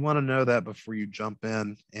 So you want to know that before you jump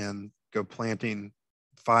in and go planting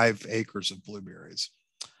 5 acres of blueberries.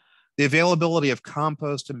 The availability of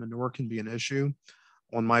compost and manure can be an issue.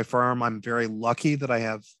 On my farm, I'm very lucky that I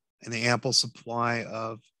have an ample supply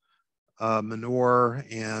of manure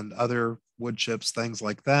and other wood chips, things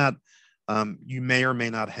like that. You may or may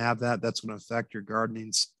not have that. That's going to affect your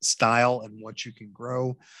gardening style and what you can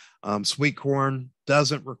grow. Sweet corn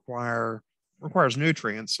requires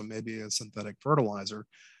nutrients, so maybe a synthetic fertilizer,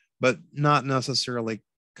 but not necessarily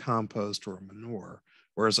compost or manure.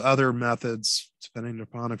 Whereas other methods, depending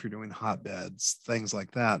upon if you're doing hotbeds, things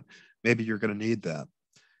like that, maybe you're going to need that.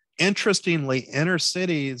 Interestingly, inner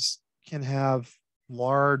cities can have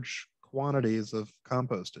large quantities of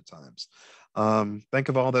compost at times. Think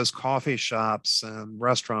of all those coffee shops and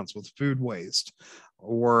restaurants with food waste,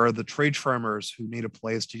 or the tree trimmers who need a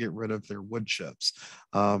place to get rid of their wood chips.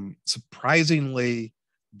 Surprisingly,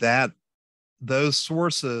 those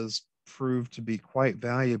sources prove to be quite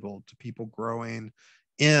valuable to people growing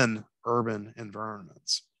in urban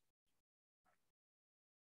environments.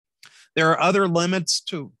 There are other limits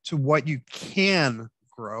to what you can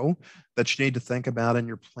grow that you need to think about in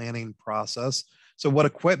your planning process. So what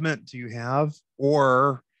equipment do you have,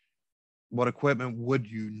 or what equipment would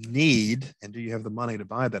you need? And do you have the money to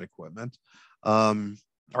buy that equipment?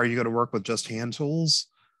 Are you going to work with just hand tools?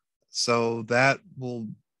 So that will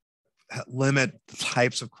limit the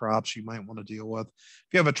types of crops you might want to deal with.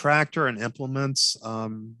 If you have a tractor and implements,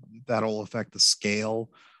 that'll affect the scale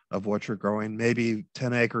of what you're growing. Maybe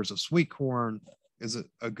 10 acres of sweet corn is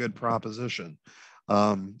a good proposition.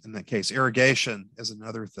 In that case, irrigation is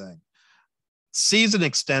another thing. Season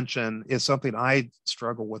extension is something I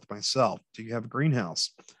struggle with myself. Do you have a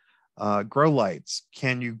greenhouse? Grow lights.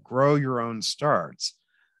 Can you grow your own starts?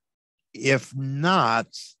 If not,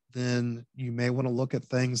 then you may want to look at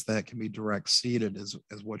things that can be direct seeded as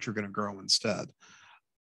what you're going to grow instead.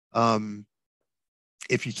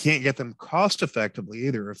 If you can't get them cost effectively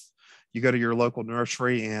either, if you go to your local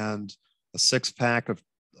nursery and a 6-pack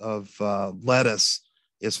of lettuce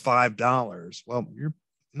is $5, well, you're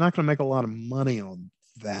not going to make a lot of money on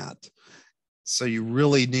that. So you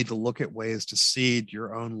really need to look at ways to seed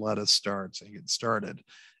your own lettuce starts and get started.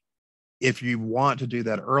 If you want to do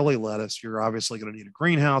that early lettuce, you're obviously going to need a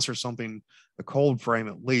greenhouse or something, a cold frame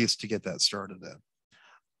at least, to get that started in.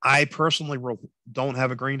 I personally don't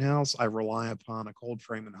have a greenhouse. I rely upon a cold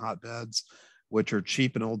frame and hotbeds, which are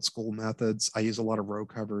cheap and old school methods. I use a lot of row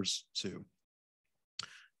covers too.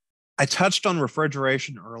 I touched on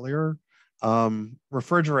refrigeration earlier.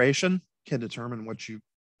 Refrigeration can determine what you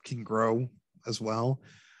can grow as well.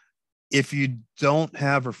 If you don't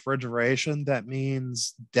have refrigeration, that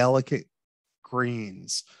means delicate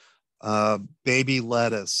greens, baby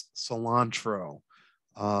lettuce, cilantro,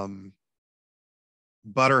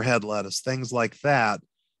 butterhead lettuce, things like that.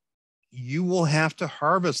 You will have to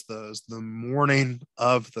harvest those the morning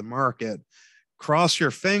of the market. Cross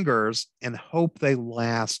your fingers and hope they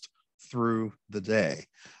last through the day.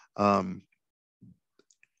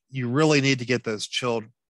 You really need to get those chilled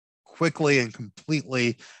quickly and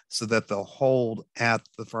completely so that they'll hold at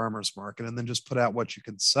the farmer's market, and then just put out what you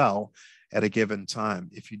can sell at a given time.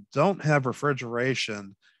 If you don't have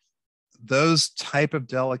refrigeration, those type of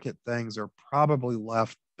delicate things are probably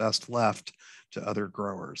best left to other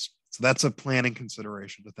growers. So that's a planning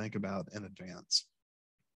consideration to think about in advance.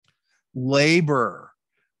 Labor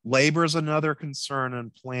is another concern in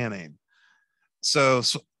planning. So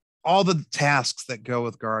all the tasks that go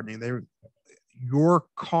with gardening, your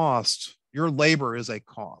labor is a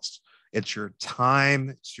cost. It's your time,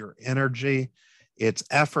 it's your energy, it's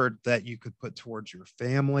effort that you could put towards your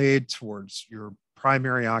family, towards your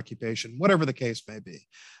primary occupation, whatever the case may be.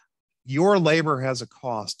 Your labor has a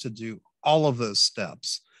cost to do all of those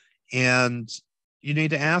steps. And you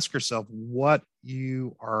need to ask yourself what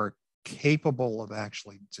you are capable of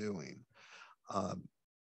actually doing.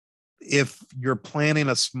 If you're planting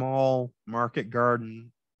a small market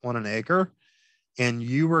garden on an acre, and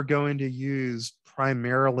you are going to use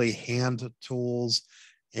primarily hand tools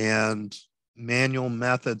and manual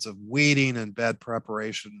methods of weeding and bed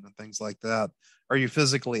preparation and things like that, are you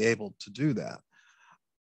physically able to do that?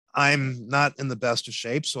 I'm not in the best of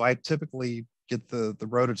shape, so I typically get the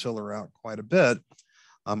rototiller out quite a bit,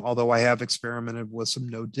 although I have experimented with some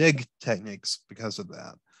no-dig techniques because of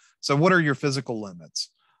that. So what are your physical limits?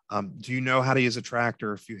 Do you know how to use a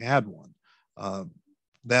tractor if you had one?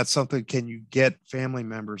 That's something, can you get family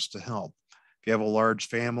members to help? If you have a large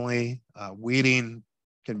family, weeding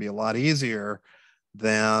can be a lot easier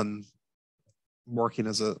than working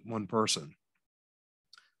as one person.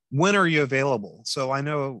 When are you available? So I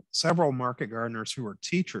know several market gardeners who are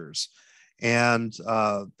teachers, and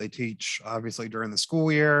they teach obviously during the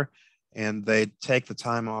school year, and they take the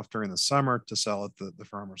time off during the summer to sell at the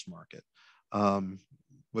farmer's market,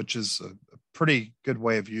 which is a pretty good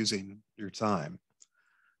way of using your time.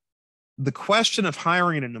 The question of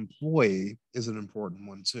hiring an employee is an important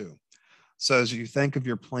one too. So as you think of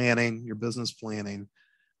your planning, your business planning,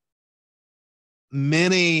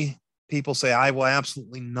 many people say, I will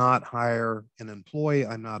absolutely not hire an employee.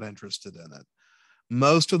 I'm not interested in it.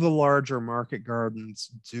 Most of the larger market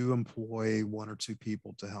gardens do employ 1 or 2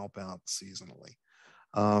 people to help out seasonally.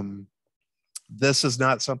 This is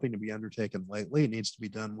not something to be undertaken lightly. It needs to be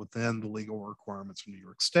done within the legal requirements of New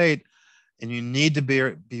York State. And you need to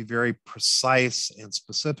be very precise and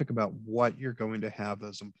specific about what you're going to have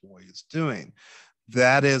those employees doing.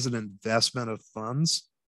 That is an investment of funds,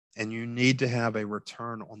 and you need to have a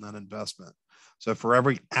return on that investment. So for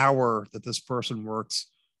every hour that this person works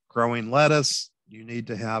growing lettuce, you need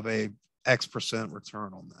to have a X%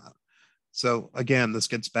 return on that. So again, this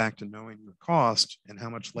gets back to knowing your cost and how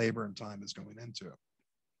much labor and time is going into it.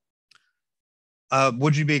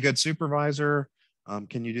 Would you be a good supervisor?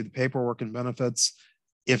 Can you do the paperwork and benefits?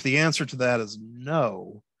 If the answer to that is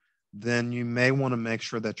no, then you may want to make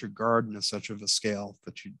sure that your garden is such of a scale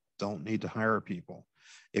that you don't need to hire people.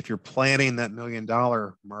 If you're planting that $1 million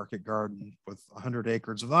market garden with 100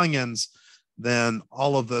 acres of onions, then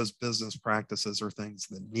all of those business practices are things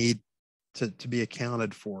that need to be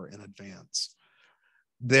accounted for in advance.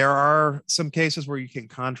 There are some cases where you can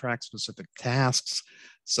contract specific tasks.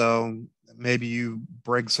 So maybe you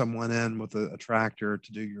bring someone in with a tractor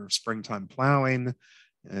to do your springtime plowing.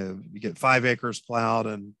 You get 5 acres plowed,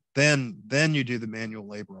 and then you do the manual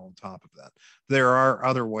labor on top of that. There are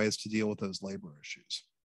other ways to deal with those labor issues.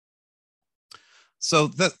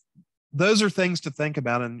 So those are things to think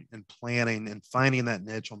about in planning and finding that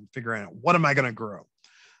niche and figuring out, what am I going to grow?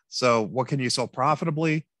 So what can you sell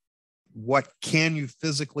profitably? What can you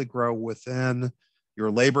physically grow within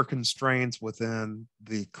your labor constraints, within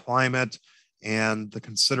the climate and the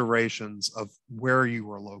considerations of where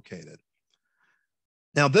you are located?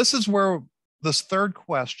 Now, this is where this third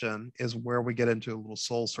question is where we get into a little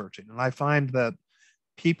soul searching. And I find that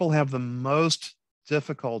people have the most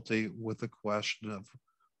difficulty with the question of,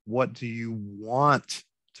 what do you want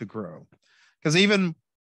to grow? Because even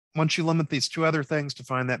once you limit these two other things to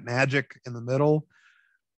find that magic in the middle,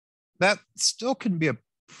 that still can be a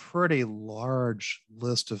pretty large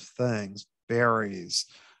list of things: berries,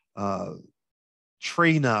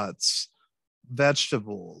 tree nuts,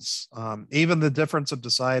 vegetables, even the difference of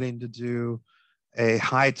deciding to do a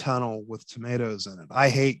high tunnel with tomatoes in it. I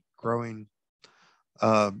hate growing,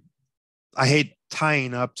 I hate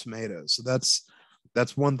tying up tomatoes. So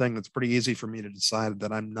that's one thing that's pretty easy for me to decide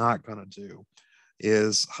that I'm not going to do,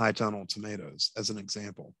 is high tunnel tomatoes as an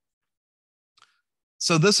example.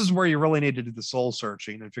 So this is where you really need to do the soul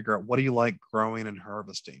searching and figure out, what do you like growing and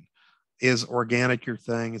harvesting? Is organic your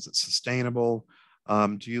thing? Is it sustainable?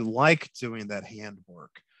 Do you like doing that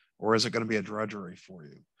handwork, or is it going to be a drudgery for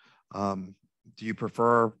you? Do you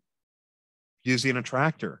prefer using a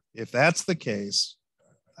tractor? If that's the case,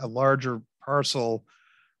 a larger parcel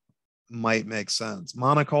might make sense.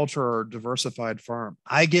 Monoculture or diversified farm.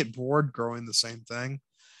 I get bored growing the same thing,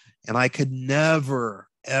 and I could never,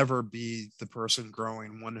 ever be the person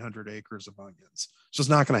growing 100 acres of onions. It's just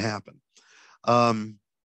not going to happen.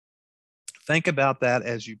 Think about that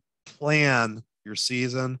as you plan your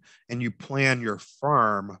season and you plan your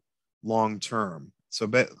farm long term. So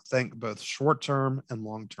think both short term and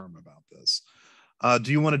long term about this.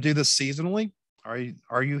 Do you want to do this seasonally?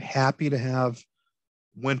 Are you happy to have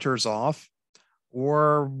winters off,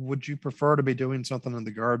 or would you prefer to be doing something in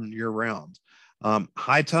the garden year round?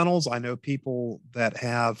 High tunnels, I know people that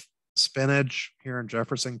have spinach here in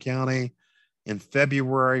Jefferson County in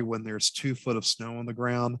February when there's 2 foot of snow on the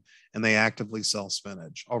ground, and they actively sell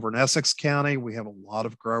spinach. Over in Essex County, we have a lot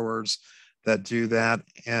of growers that do that.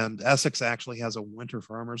 And Essex actually has a winter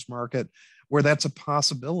farmers market where that's a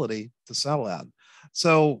possibility to sell at.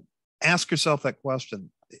 So ask yourself that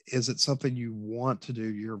question. Is it something you want to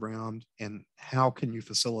do year round, and how can you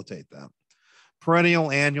facilitate that?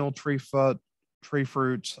 Perennial, annual, tree fruit,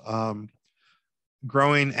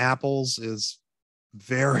 growing apples is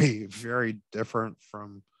very, very different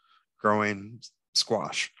from growing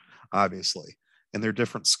squash, obviously, and there are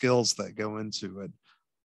different skills that go into it.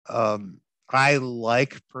 I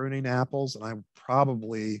like pruning apples, and I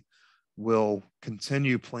probably will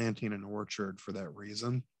continue planting an orchard for that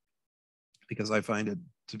reason, because I find it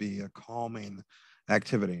to be a calming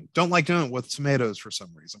activity. Don't like doing it with tomatoes for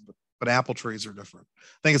some reason, but apple trees are different.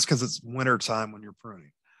 I think it's because it's winter time when you're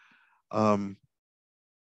pruning.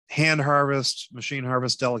 Hand harvest, machine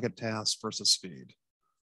harvest, delicate tasks versus speed.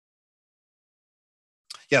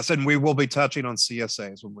 Yes, and we will be touching on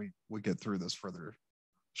CSAs when we get through this further,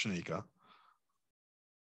 Shanika.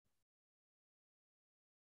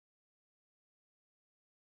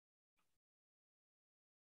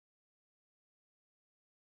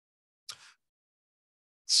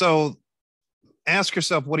 So ask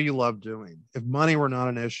yourself, what do you love doing? If money were not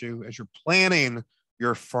an issue, as you're planning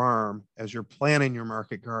your farm, as you're planning your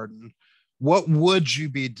market garden, what would you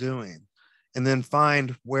be doing? And then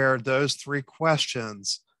find where those 3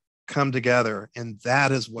 questions come together. And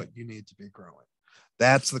that is what you need to be growing.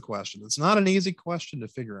 That's the question. It's not an easy question to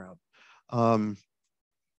figure out.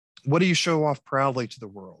 What do you show off proudly to the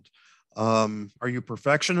world? Are you a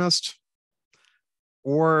perfectionist,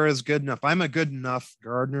 or is good enough? I'm a good enough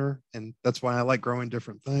gardener, and that's why I like growing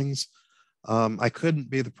different things. I couldn't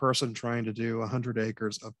be the person trying to do 100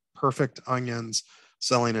 acres of perfect onions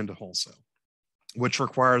selling into wholesale, which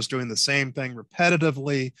requires doing the same thing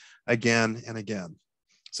repetitively again and again.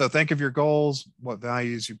 So think of your goals, what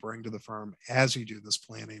values you bring to the farm as you do this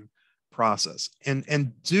planning, building, and growing. Thank you. process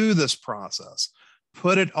and do this process.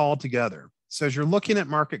 Put it all together. So as you're looking at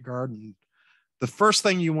Market Garden, the first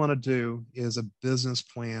thing you want to do is a business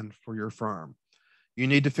plan for your farm. You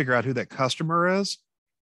need to figure out who that customer is.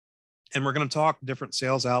 And we're going to talk different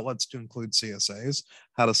sales outlets to include CSAs,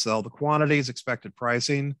 how to sell, the quantities, expected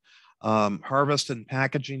pricing, harvest and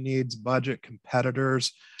packaging needs, budget,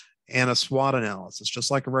 competitors, and a SWOT analysis.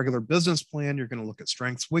 Just like a regular business plan, you're going to look at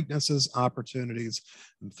strengths, weaknesses, opportunities,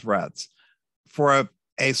 and threats. For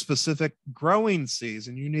a specific growing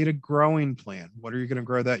season, you need a growing plan. What are you going to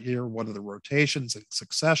grow that year? What are the rotations and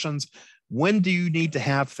successions? When do you need to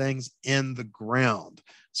have things in the ground?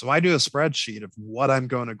 So I do a spreadsheet of what I'm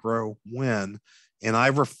going to grow when, and I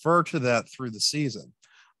refer to that through the season.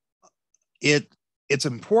 It's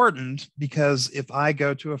important because if I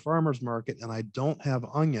go to a farmer's market and I don't have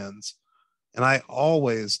onions, and I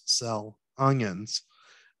always sell onions,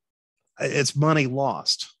 it's money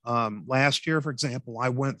lost. Last year, for example, I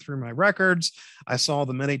went through my records. I saw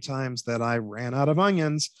the many times that I ran out of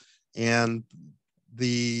onions, and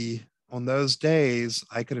on those days,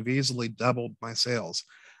 I could have easily doubled my sales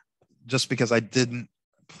just because I didn't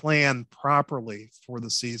plan properly for the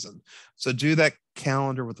season. So do that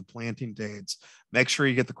calendar with the planting dates. Make sure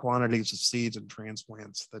you get the quantities of seeds and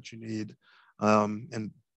transplants that you need,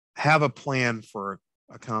 and have a plan for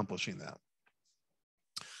accomplishing that.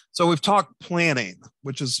 So we've talked planning,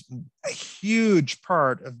 which is a huge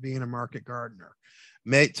part of being a market gardener,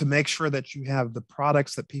 to make sure that you have the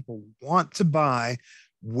products that people want to buy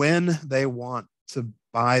when they want to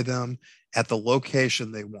buy them at the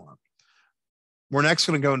location they want. We're next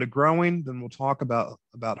going to go into growing, then we'll talk about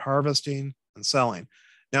harvesting and selling.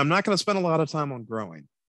 Now, I'm not going to spend a lot of time on growing.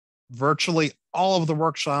 Virtually all of the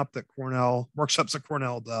workshops that Cornell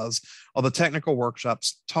does, all the technical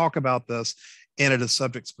workshops talk about this, and it is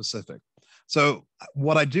subject specific. So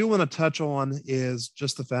what I do want to touch on is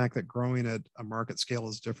just the fact that growing at a market scale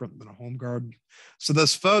is different than a home garden. So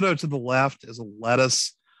this photo to the left is a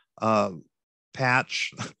lettuce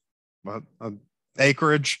patch,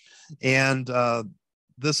 acreage, and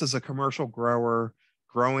this is a commercial grower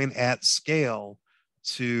growing at scale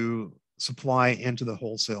to supply into the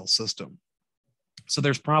wholesale system. So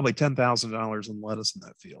there's probably $10,000 in lettuce in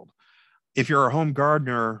that field. If you're a home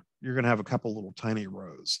gardener, you're going to have a couple little tiny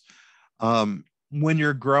rows. When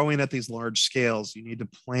you're growing at these large scales, you need to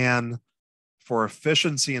plan for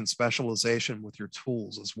efficiency and specialization with your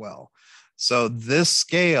tools as well. So this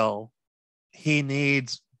scale, he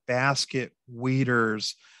needs basket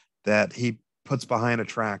weeders that he puts behind a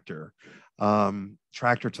tractor,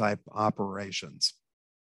 tractor type operations.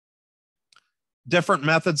 Different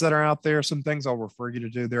methods that are out there, some things I'll refer you to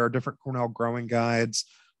do. There are different Cornell growing guides,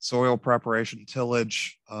 soil preparation,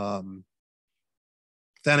 tillage,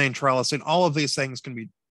 thinning, trellising. All of these things can be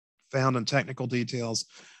found in technical details.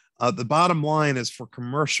 The bottom line is for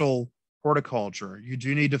commercial horticulture, you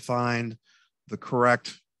do need to find the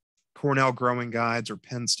correct Cornell growing guides or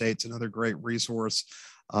Penn State's another great resource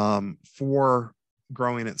for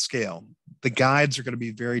growing at scale. The guides are going to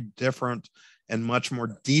be very different and much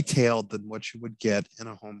more detailed than what you would get in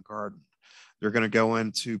a home garden. They're going to go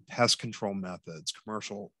into pest control methods,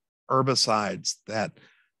 commercial herbicides that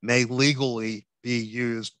may legally be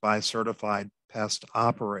used by certified pest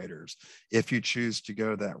operators if you choose to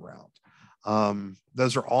go that route.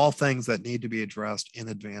 Those are all things that need to be addressed in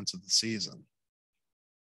advance of the season.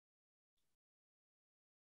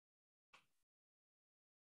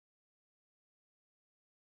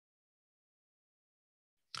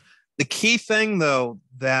 The key thing, though,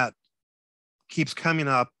 that keeps coming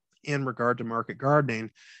up in regard to market gardening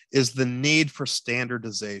is the need for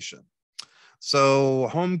standardization. So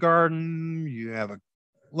home garden, you have a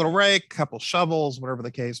little rake, couple shovels, whatever the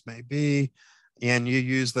case may be, and you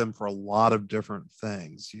use them for a lot of different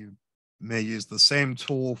things. You may use the same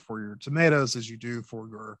tool for your tomatoes as you do for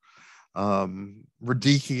your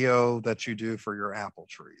radicchio that you do for your apple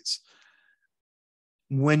trees.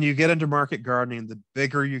 When you get into market gardening, the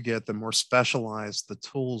bigger you get, the more specialized the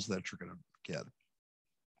tools that you're going to get.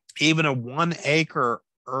 Even a 1 acre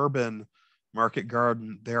urban market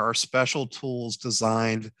garden, there are special tools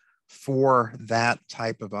designed for that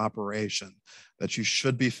type of operation that you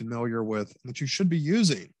should be familiar with, that you should be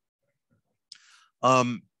using.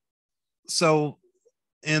 So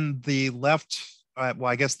in the left, well,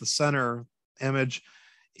 I guess the center image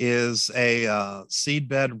is a seed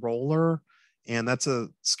bed roller, and that's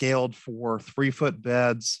scaled for 3-foot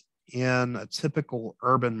beds in a typical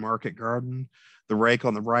urban market garden. The rake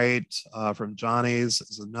on the right from Johnny's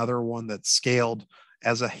is another one that's scaled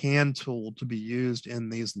as a hand tool to be used in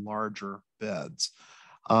these larger beds.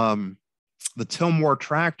 The Tillmore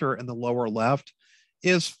tractor in the lower left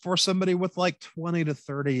is for somebody with like 20 to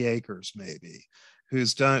 30 acres, maybe,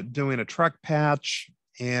 who's doing a truck patch,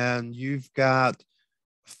 and you've got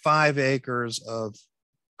 5 acres of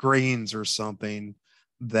greens or something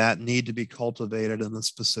that need to be cultivated in a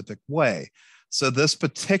specific way. So this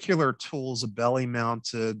particular tool is a belly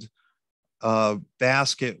mounted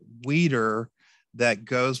basket weeder that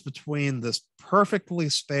goes between this perfectly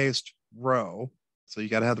spaced row. So you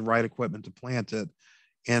got to have the right equipment to plant it,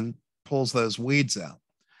 and pulls those weeds out.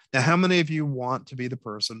 Now, how many of you want to be the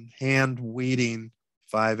person hand weeding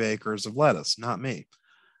 5 acres of lettuce? Not me.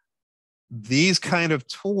 These kind of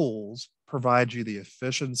tools provide you the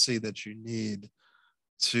efficiency that you need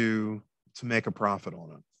to make a profit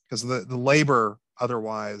on it, because the labor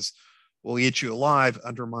otherwise will eat you alive,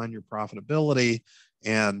 undermine your profitability,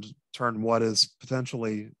 and turn what is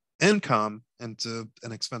potentially income into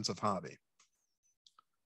an expensive hobby.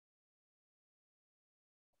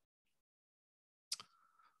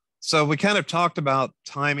 So we kind of talked about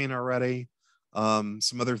timing already.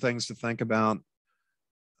 Some other things to think about.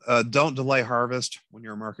 Don't delay harvest when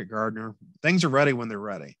you're a market gardener. Things are ready when they're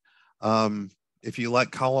ready. If you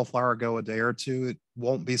let cauliflower go a day or two, it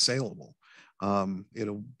won't be saleable.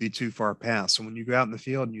 It'll be too far past. So when you go out in the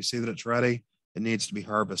field and you see that it's ready, it needs to be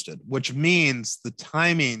harvested, which means the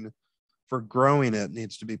timing for growing it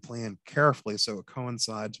needs to be planned carefully so it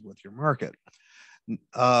coincides with your market.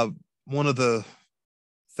 One of the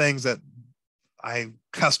things that I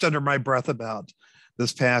cussed under my breath about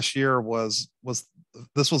this past year was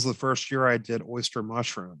this was the first year I did oyster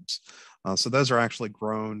mushrooms. So those are actually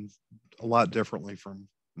grown a lot differently from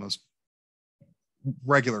most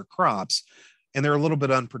regular crops, and they're a little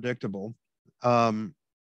bit unpredictable.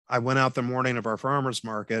 I went out the morning of our farmers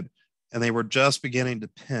market, and they were just beginning to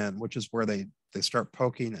pin, which is where they start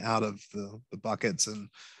poking out of the buckets and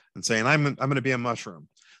saying, I'm going to be a mushroom.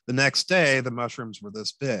 The next day, the mushrooms were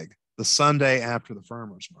this big, the Sunday after the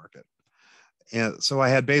farmers market. And so I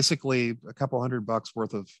had basically a couple $100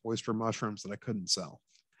 worth of oyster mushrooms that I couldn't sell.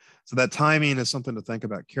 So that timing is something to think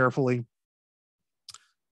about carefully.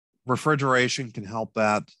 Refrigeration can help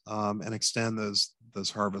that and extend those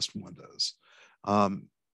harvest windows.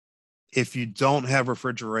 If you don't have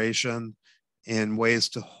refrigeration and ways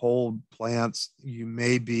to hold plants, you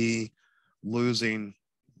may be losing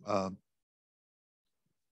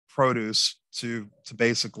produce to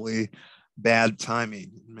basically bad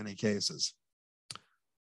timing in many cases.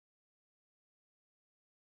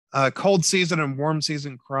 Cold season and warm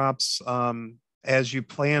season crops, as you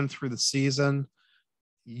plan through the season,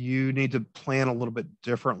 you need to plan a little bit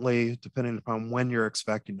differently depending upon when you're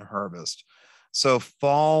expecting to harvest. So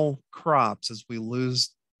fall crops, as we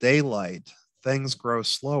lose daylight, things grow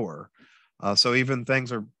slower. So even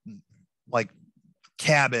things are like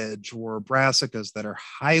cabbage or brassicas that are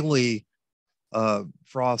highly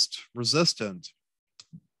frost resistant.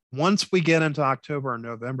 Once we get into October and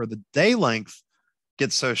November, the day length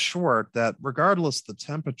gets so short that regardless of the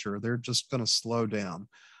temperature, they're just going to slow down.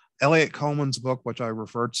 Elliot Coleman's book, which I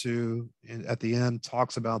referred to at the end,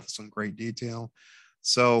 talks about this in great detail.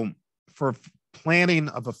 So for planting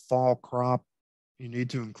of a fall crop, you need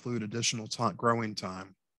to include additional growing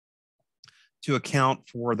time to account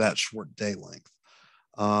for that short day length.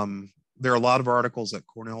 There are a lot of articles at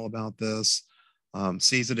Cornell about this,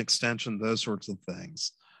 season extension, those sorts of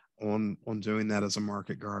things on doing that as a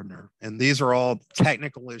market gardener. And these are all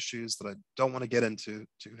technical issues that I don't want to get into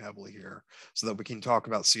too heavily here so that we can talk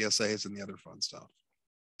about CSAs and the other fun stuff.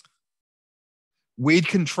 Weed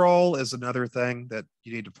control is another thing that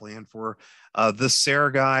you need to plan for. This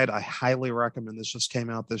SARE guide, I highly recommend. This just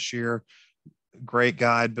came out this year. Great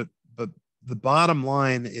guide, but the bottom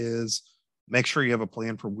line is make sure you have a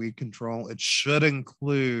plan for weed control. It should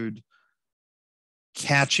include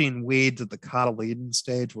catching weeds at the cotyledon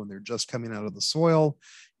stage when they're just coming out of the soil,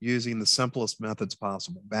 using the simplest methods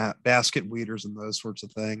possible, basket weeders and those sorts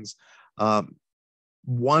of things.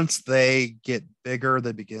 Once they get bigger,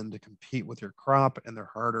 they begin to compete with your crop and they're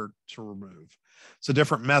harder to remove. So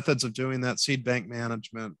different methods of doing that: seed bank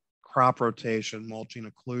management, crop rotation, mulching,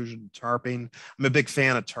 occlusion, tarping. I'm a big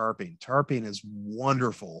fan of tarping. Tarping is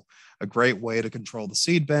wonderful, a great way to control the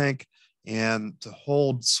seed bank and to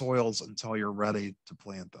hold soils until you're ready to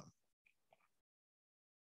plant them.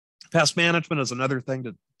 Pest management is another thing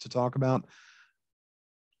to talk about.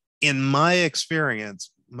 In my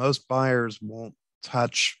experience, most buyers won't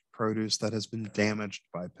touch produce that has been damaged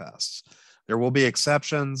by pests. There will be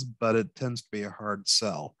exceptions, but it tends to be a hard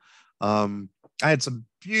sell. I had some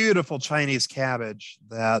beautiful Chinese cabbage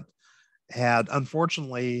that had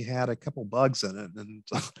unfortunately had a couple bugs in it. And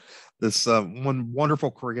this one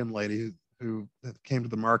wonderful Korean lady who came to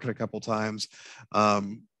the market a couple times.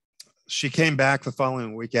 She came back the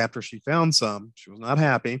following week after she found some. She was not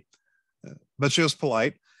happy, but she was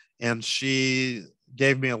polite, and she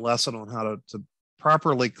gave me a lesson on how to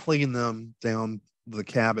properly clean them down the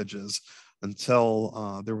cabbages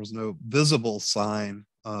until there was no visible sign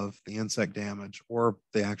of the insect damage or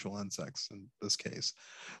the actual insects in this case.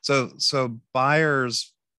 So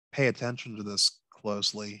buyers pay attention to this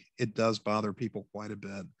closely. It does bother people quite a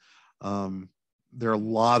bit. There are a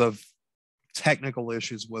lot of technical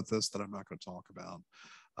issues with this that I'm not going to talk about.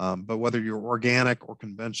 But whether you're organic or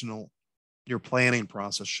conventional, your planning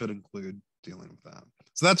process should include dealing with that.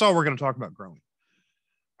 So that's all we're going to talk about growing.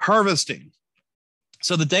 Harvesting.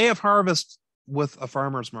 So the day of harvest with a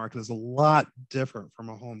farmer's market is a lot different from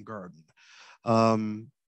a home garden.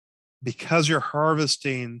 Because you're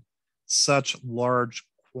harvesting such large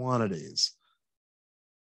quantities,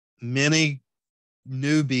 many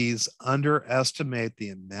newbies underestimate the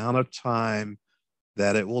amount of time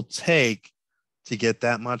that it will take to get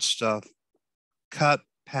that much stuff cut,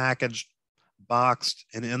 packaged, boxed,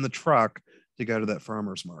 and in the truck to go to that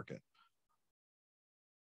farmer's market.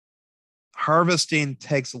 Harvesting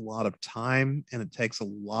takes a lot of time and it takes a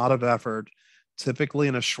lot of effort, typically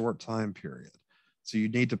in a short time period. So you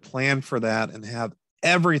need to plan for that and have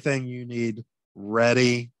everything you need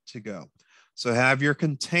ready to go. So have your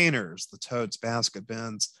containers, the totes, basket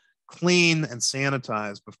bins, clean and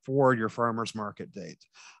sanitized before your farmer's market date,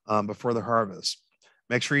 before the harvest.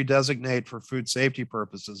 Make sure you designate for food safety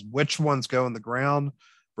purposes which ones go in the ground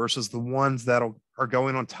versus the ones that are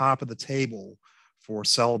going on top of the table for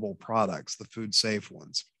sellable products, the food safe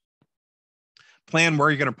ones. Plan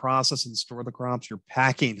where you're going to process and store the crops, your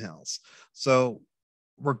packing house. So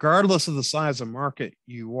regardless of the size of market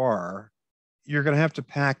you are, you're going to have to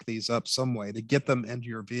pack these up some way to get them into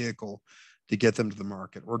your vehicle, to get them to the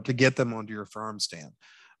market, or to get them onto your farm stand.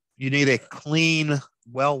 You need a clean,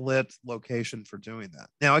 well-lit location for doing that.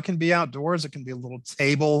 Now, it can be outdoors. It can be a little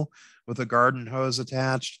table with a garden hose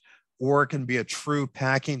attached, or it can be a true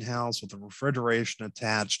packing house with a refrigeration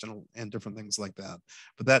attached and different things like that.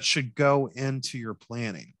 But that should go into your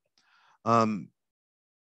planning.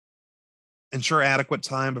 Ensure adequate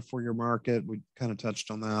time before your market. We kind of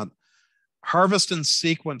touched on that. Harvest and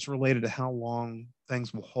sequence related to how long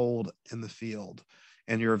things will hold in the field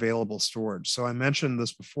and your available storage. So I mentioned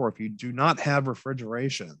this before. If you do not have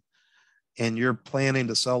refrigeration and you're planning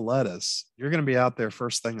to sell lettuce, you're going to be out there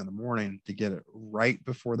first thing in the morning to get it right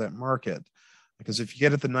before that market. Because if you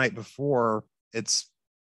get it the night before,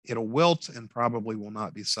 it'll wilt and probably will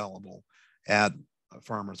not be sellable at a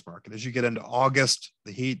farmer's market. As you get into August,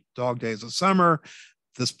 the heat, dog days of summer,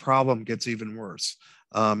 this problem gets even worse.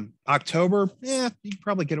 October, you can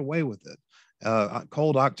probably get away with it.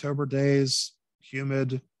 Cold October days,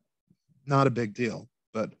 humid, not a big deal.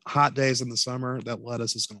 But hot days in the summer, that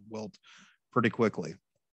lettuce is going to wilt pretty quickly.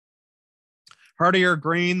 Hardier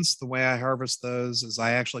greens, the way I harvest those is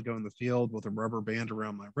I actually go in the field with a rubber band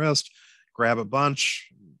around my wrist, grab a bunch,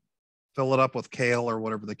 fill it up with kale or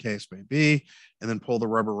whatever the case may be, and then pull the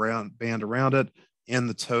rubber band around it. In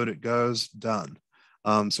the tote it goes, done.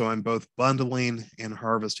 So I'm both bundling and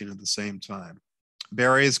harvesting at the same time.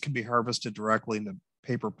 Berries can be harvested directly into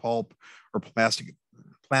paper pulp or plastic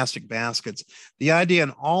baskets. The idea in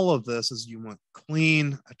all of this is you want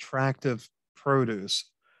clean, attractive produce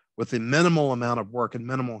with a minimal amount of work and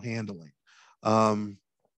minimal handling.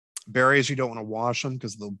 Berries, you don't want to wash them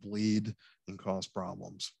because they'll bleed and cause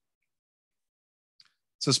problems.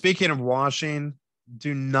 So speaking of washing,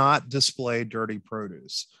 do not display dirty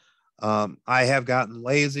produce. I have gotten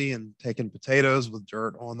lazy and taken potatoes with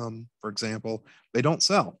dirt on them, for example. They don't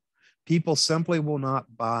sell. People simply will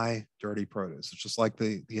not buy dirty produce. It's just like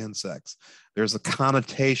the insects. There's a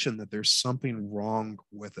connotation that there's something wrong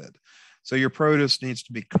with it. So your produce needs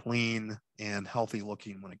to be clean and healthy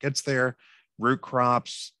looking when it gets there. Root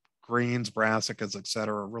crops, greens, brassicas,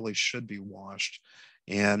 etc., really should be washed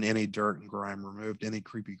and any dirt and grime removed, any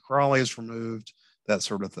creepy crawlies removed, that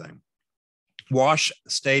sort of thing. Wash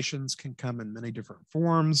stations can come in many different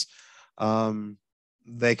forms.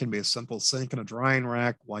 They can be a simple sink and a drying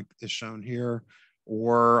rack like is shown here,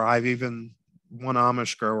 or I've even, one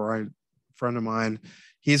Amish grower, a friend of mine,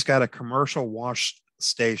 he's got a commercial wash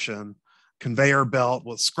station, conveyor belt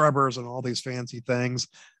with scrubbers and all these fancy things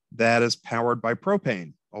that is powered by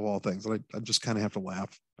propane of all things. And I just kind of have to laugh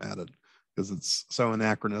at it because it's so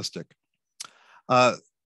anachronistic.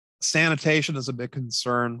 Sanitation is a big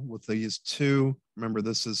concern with these too. Remember,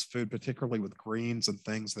 this is food, particularly with greens and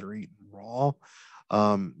things that are eaten raw.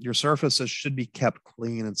 Your surfaces should be kept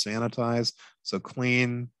clean and sanitized. So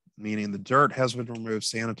clean meaning the dirt has been removed,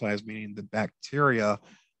 sanitized, meaning the bacteria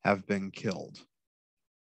have been killed.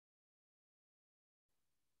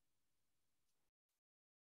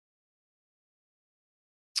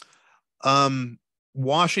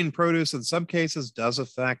 Washing produce in some cases does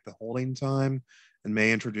affect the holding time and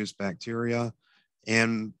may introduce bacteria.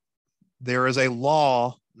 And there is a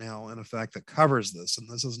law now in effect that covers this, and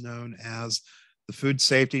this is known as the Food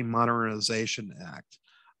Safety Modernization Act.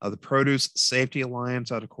 The Produce Safety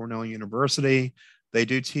Alliance out of Cornell University, they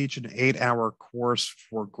do teach an 8-hour course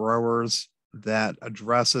for growers that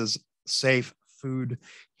addresses safe food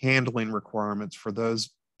handling requirements for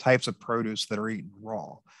those types of produce that are eaten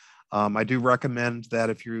raw. I do recommend that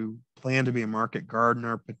if you plan to be a market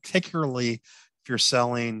gardener, particularly if you're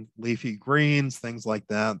selling leafy greens, things like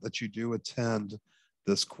that, that you do attend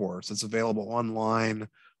this course. It's available online,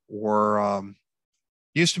 or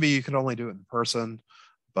used to be you could only do it in person,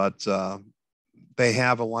 but they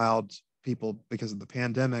have allowed people, because of the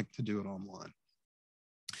pandemic, to do it online.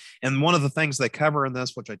 And one of the things they cover in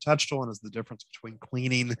this, which I touched on, is the difference between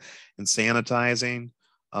cleaning and sanitizing.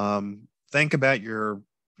 Think about your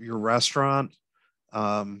restaurant.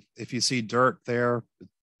 If you see dirt there,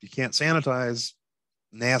 you can't sanitize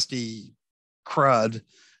nasty crud.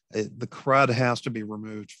 The crud has to be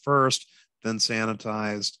removed first, then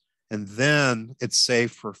sanitized, and then it's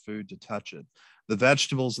safe for food to touch it. The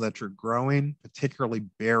vegetables that you're growing, particularly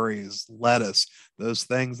berries, lettuce, those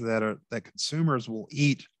things that consumers will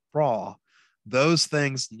eat raw, those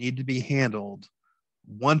things need to be handled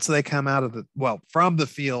once they come out of from the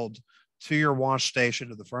field to your wash station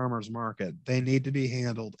to the farmer's market. They need to be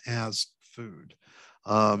handled as food.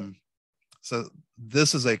 So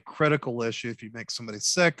this is a critical issue. If you make somebody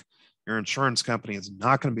sick, your insurance company is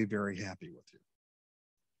not going to be very happy with you.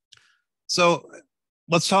 So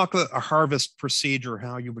let's talk a harvest procedure,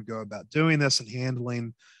 how you would go about doing this and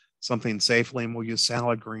handling something safely. And we'll use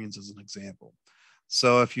salad greens as an example.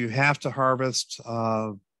 So if you have to harvest,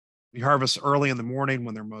 you harvest early in the morning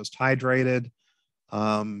when they're most hydrated.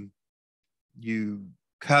 You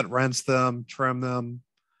cut, rinse them, trim them,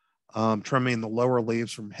 trimming the lower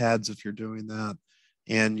leaves from heads if you're doing that.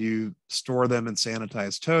 And you store them in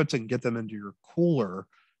sanitized totes and get them into your cooler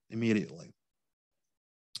immediately.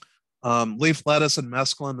 Leaf lettuce and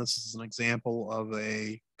mesclun, this is an example of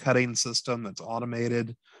a cutting system that's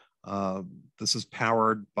automated. This is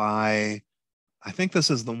powered by, I think this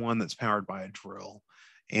is the one that's powered by a drill.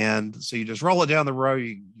 And so you just roll it down the row,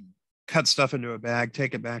 you cut stuff into a bag,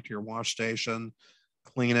 take it back to your wash station,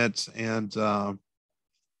 clean it, and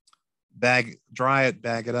dry it,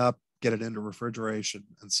 bag it up, get it into refrigeration,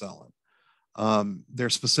 and sell it.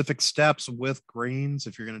 There's specific steps with greens,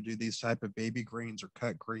 if you're going to do these type of baby greens or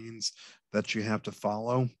cut greens, that you have to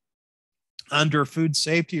follow. Under food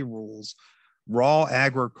safety rules, raw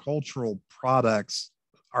agricultural products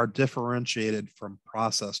are differentiated from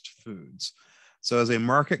processed foods. So as a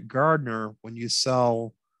market gardener, when you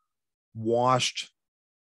sell washed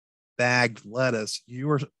bagged lettuce, you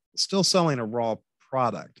are still selling a raw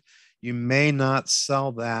product. You may not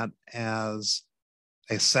sell that as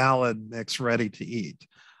a salad mix ready to eat.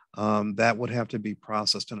 That would have to be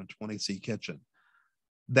processed in a 20C kitchen.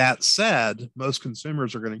 That said, most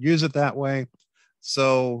consumers are going to use it that way.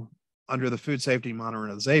 So under the Food Safety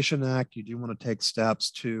Modernization Act, you do want to take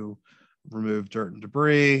steps to remove dirt and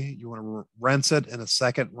debris. You want to rinse it in a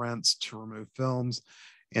second rinse to remove films.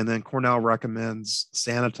 And then Cornell recommends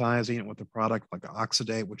sanitizing it with a product like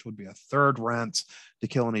Oxidate, which would be a third rinse to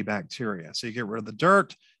kill any bacteria. So you get rid of the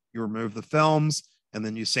dirt, you remove the films, and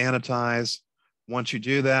then you sanitize. Once you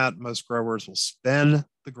do that, most growers will spin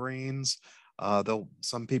the greens.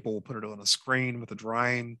 Some people will put it on a screen with a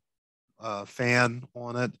drying fan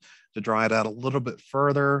on it to dry it out a little bit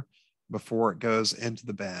further before it goes into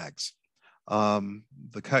the bags.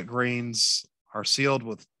 The cut greens are sealed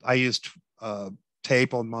with, I used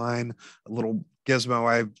tape on mine, a little gizmo.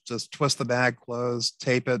 I just twist the bag closed,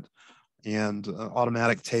 tape it, and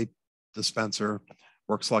automatic tape dispenser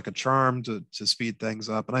works like a charm to speed things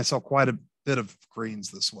up. And I sell quite a bit of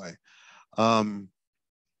greens this way.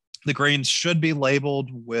 The greens should be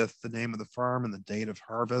labeled with the name of the farm and the date of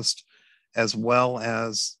harvest, as well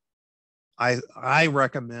as I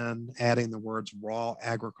recommend adding the words raw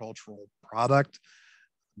agricultural product,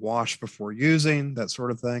 wash before using, that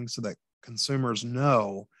sort of thing, so that consumers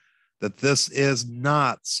know that this is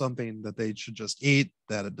not something that they should just eat,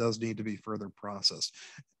 that it does need to be further processed.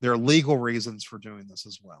 There are legal reasons for doing this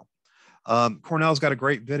as well. Cornell's got a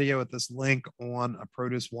great video at this link on a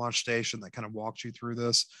produce wash station that kind of walks you through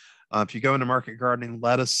this. If you go into market gardening,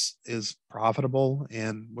 lettuce is profitable,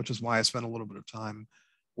 and which is why I spent a little bit of time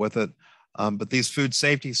with it. But these food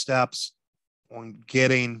safety steps on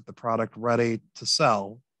getting the product ready to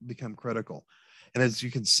sell become critical. And as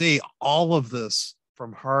you can see, all of this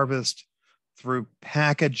from harvest through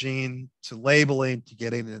packaging to labeling to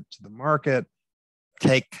getting it to the market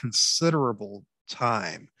take considerable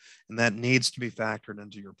time, and that needs to be factored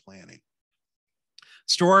into your planning.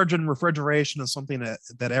 Storage and refrigeration is something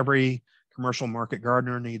that every commercial market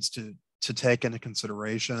gardener needs to take into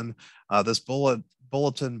consideration. This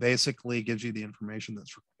bulletin basically gives you the information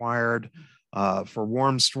that's required for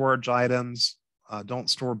warm storage items. Don't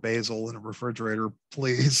store basil in a refrigerator,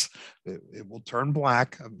 please. It will turn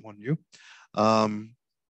black, I warn you.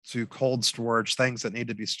 To cold storage, things that need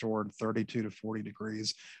to be stored 32 to 40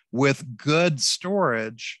 degrees. With good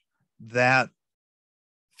storage, that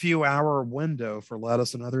few hour window for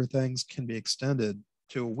lettuce and other things can be extended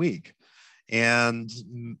to a week. And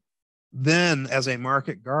then as a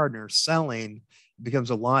market gardener selling, it becomes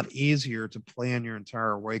a lot easier to plan your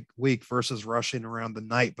entire week versus rushing around the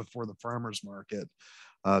night before the farmer's market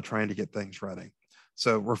trying to get things ready.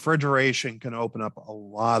 So refrigeration can open up a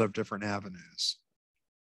lot of different avenues.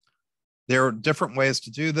 There are different ways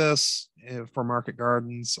to do this for market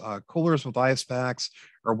gardens. Coolers with ice packs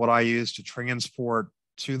are what I use to transport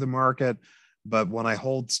to the market. But when I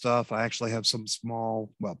hold stuff, I actually have some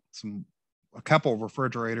small, a couple of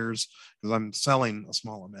refrigerators because I'm selling a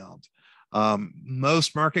small amount.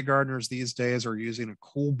 Most market gardeners these days are using a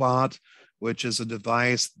CoolBot, which is a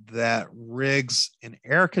device that rigs an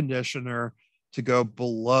air conditioner to go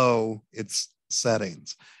below its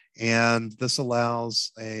settings. And this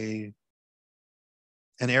allows an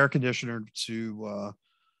air conditioner to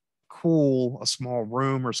cool a small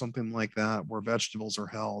room or something like that where vegetables are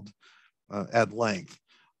held at length.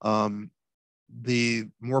 The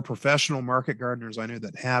more professional market gardeners I know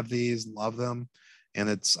that have these love them. And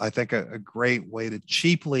it's, I think, a great way to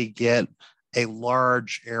cheaply get a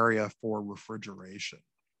large area for refrigeration.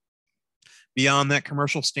 Beyond that,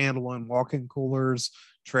 commercial standalone walk-in coolers,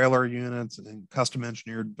 trailer units, and custom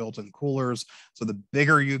engineered built-in coolers. So the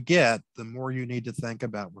bigger you get, the more you need to think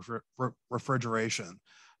about refrigeration,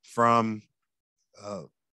 from a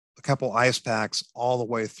couple ice packs all the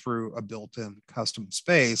way through a built-in custom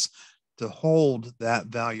space to hold that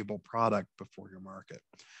valuable product before your market.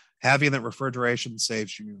 Having that refrigeration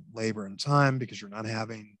saves you labor and time because you're not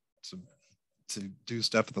having to do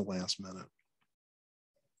stuff at the last minute.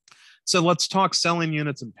 So let's talk selling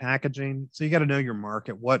units and packaging. So you got to know your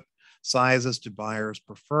market. What sizes do buyers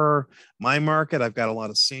prefer? My market, I've got a lot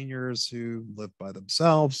of seniors who live by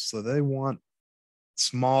themselves, so they want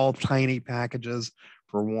small, tiny packages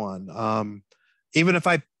for one. Even if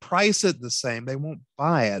I price it the same, they won't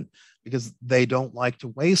buy it because they don't like to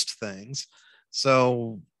waste things.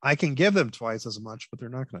 So I can give them twice as much, but they're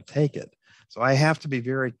not going to take it. So I have to be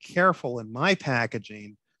very careful in my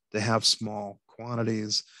packaging to have small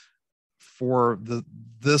quantities for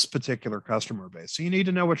this particular customer base. So you need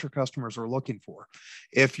to know what your customers are looking for.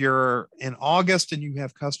 If you're in August and you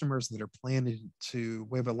have customers that are planning to,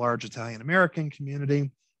 we have a large Italian American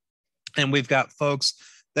community, and we've got folks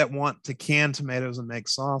that want to can tomatoes and make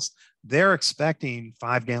sauce, they're expecting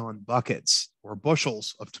 5-gallon buckets or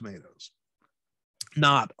bushels of tomatoes,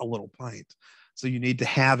 not a little pint. So you need to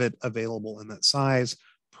have it available in that size,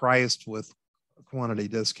 priced with a quantity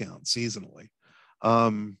discount seasonally.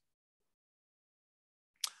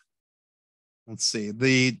 Let's see,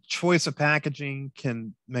 the choice of packaging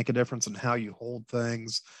can make a difference in how you hold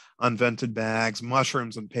things, unvented bags,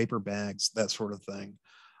 mushrooms and paper bags, that sort of thing.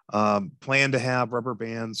 Plan to have rubber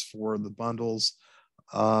bands for the bundles.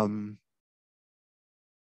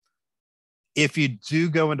 If you do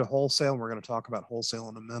go into wholesale, and we're going to talk about wholesale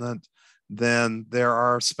in a minute, then there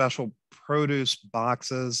are special produce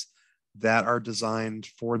boxes that are designed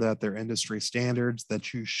for that. They're industry standards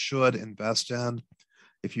that you should invest in.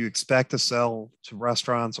 If you expect to sell to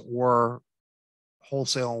restaurants or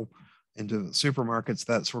wholesale into supermarkets,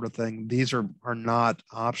 that sort of thing, these are not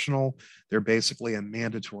optional. They're basically a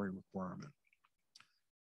mandatory requirement.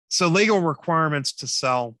 So legal requirements to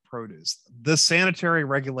sell produce. The sanitary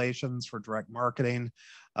regulations for direct marketing.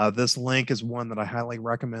 This link is one that I highly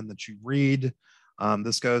recommend that you read.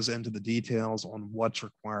 This goes into the details on what's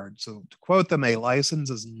required. So to quote them, a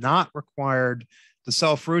license is not required to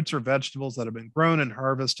sell fruits or vegetables that have been grown and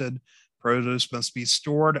harvested. Produce must be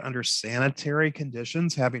stored under sanitary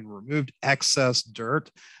conditions, having removed excess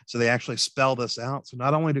dirt. So they actually spell this out. So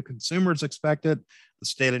not only do consumers expect it, the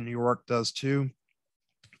state of New York does too.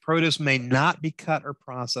 Produce may not be cut or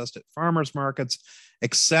processed at farmers markets,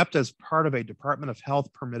 except as part of a Department of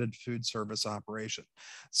Health permitted food service operation.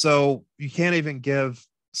 So you can't even give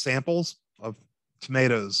samples of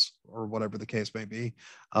tomatoes or whatever the case may be,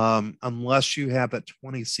 unless you have that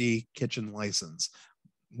 20C kitchen license,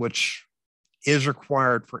 which is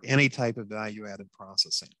required for any type of value-added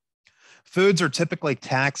processing. Foods are typically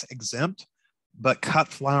tax exempt, but cut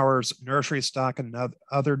flowers, nursery stock, and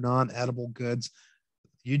other non-edible goods,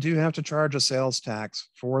 you do have to charge a sales tax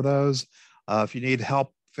for those. If you need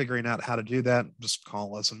help figuring out how to do that, just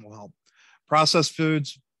call us and we'll help. Processed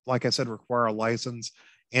foods, like I said, require a license.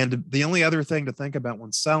 And the only other thing to think about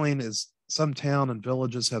when selling is some town and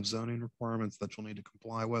villages have zoning requirements that you'll need to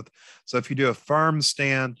comply with. So if you do a farm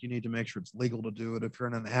stand, you need to make sure it's legal to do it. If you're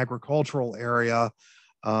in an agricultural area,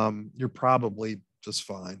 you're probably just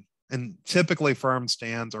fine. And typically farm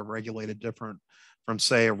stands are regulated different from,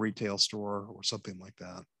 say, a retail store or something like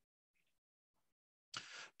that.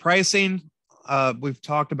 Pricing, we've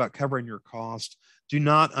talked about covering your cost. Do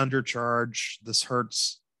not undercharge. This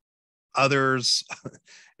hurts others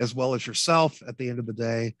as well as yourself at the end of the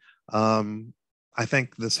day. I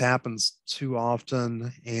think this happens too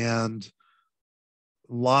often, and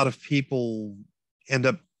a lot of people end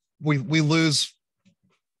up, we lose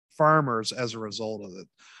farmers as a result of it,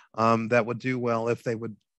 that would do well if they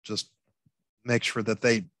would just make sure that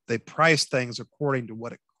they price things according to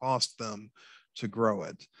what it cost them to grow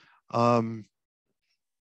it.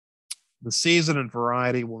 The season and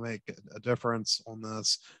variety will make a difference on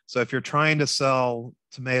this. So if you're trying to sell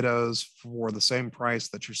tomatoes for the same price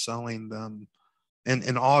that you're selling them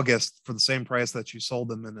in August for the same price that you sold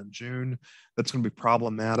them in June, that's going to be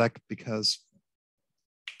problematic because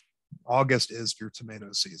August is your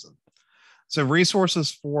tomato season. So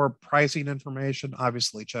resources for pricing information,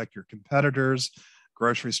 obviously check your competitors,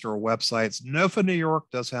 grocery store websites. NOFA New York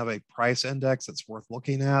does have a price index that's worth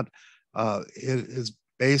looking at. It is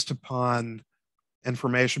based upon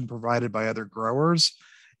information provided by other growers,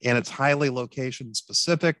 and it's highly location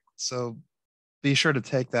specific. So be sure to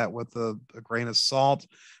take that with a grain of salt.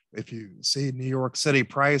 If you see New York City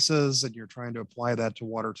prices and you're trying to apply that to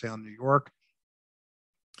Watertown, New York,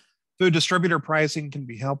 food distributor pricing can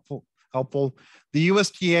be helpful. The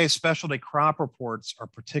USDA specialty crop reports are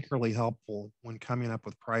particularly helpful when coming up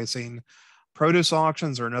with pricing. Produce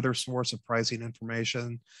auctions are another source of pricing information,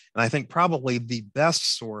 and I think probably the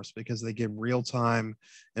best source because they give real-time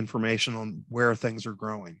information on where things are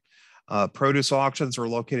growing. Produce auctions are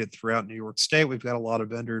located throughout New York State. We've got a lot of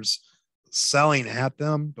vendors selling at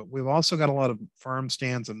them, but we've also got a lot of farm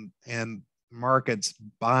stands and markets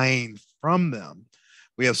buying from them.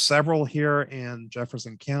 We have several here in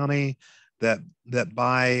Jefferson County that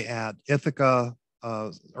buy at Ithaca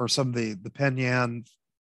or some of the Penn Yan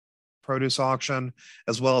produce auction,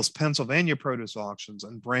 as well as Pennsylvania produce auctions,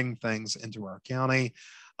 and bring things into our county.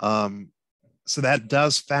 So that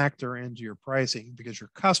does factor into your pricing because your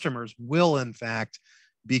customers will, in fact,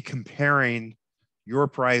 be comparing your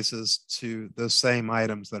prices to those same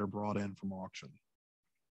items that are brought in from auction.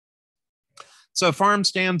 So farm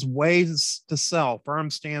stands, ways to sell. Farm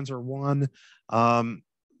stands are one.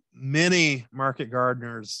 Many market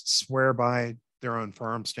gardeners swear by their own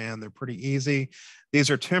farm stand. They're pretty easy. These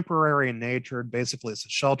are temporary in nature. Basically, it's a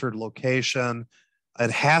sheltered location. It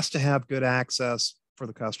has to have good access for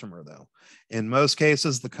the customer, though. In most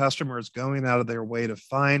cases, the customer is going out of their way to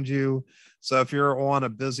find you. So if you're on a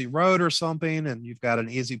busy road or something and you've got an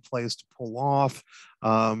easy place to pull off,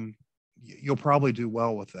 you'll probably do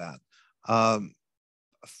well with that. A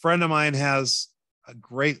friend of mine has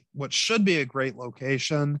what should be a great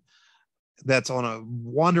location that's on a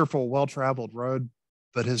wonderful, well-traveled road,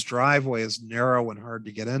 but his driveway is narrow and hard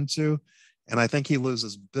to get into. And I think he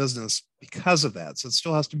loses business because of that. So it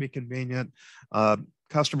still has to be convenient.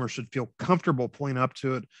 Customers should feel comfortable pulling up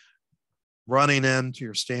to it, running into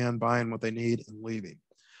your stand, buying what they need and leaving.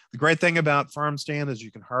 The great thing about farm stand is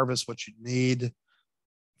you can harvest what you need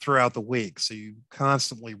throughout the week. So you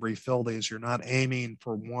constantly refill these. You're not aiming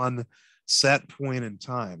for one set point in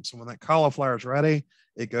time. So when that cauliflower is ready,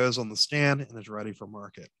 it goes on the stand and is ready for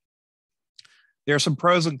market. There are some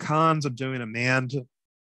pros and cons of doing a manned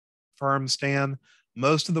farm stand.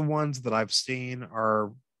 Most of the ones that I've seen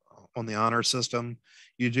are on the honor system.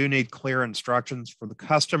 You do need clear instructions for the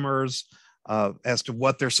customers as to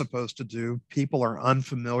what they're supposed to do. People are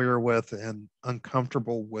unfamiliar with and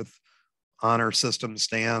uncomfortable with honor system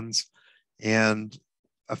stands, and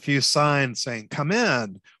a few signs saying, "Come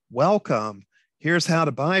in, welcome, here's how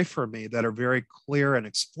to buy from me," that are very clear and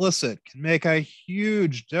explicit can make a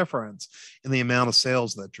huge difference in the amount of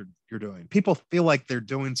sales that you're doing. People feel like they're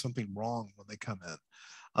doing something wrong when they come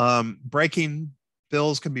in. Breaking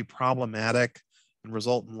bills can be problematic. and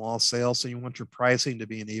result in lost sales. So you want your pricing to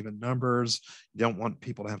be in even numbers. You don't want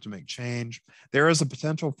people to have to make change. There is a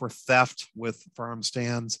potential for theft with farm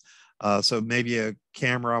stands. So maybe a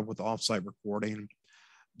camera with offsite recording.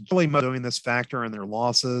 Really doing this factor in their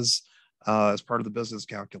losses as part of the business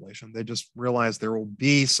calculation. They just realize there will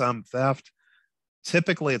be some theft.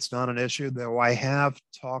 Typically, it's not an issue, though I have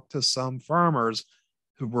talked to some farmers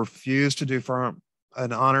who refuse to do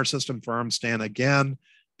an honor system farm stand again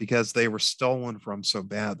because they were stolen from so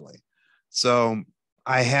badly. So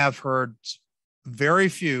I have heard very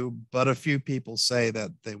few, but a few people say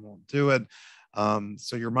that they won't do it.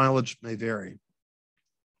 So your mileage may vary.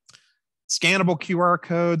 Scannable QR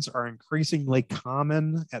codes are increasingly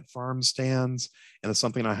common at farm stands, and it's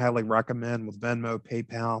something I highly recommend with Venmo,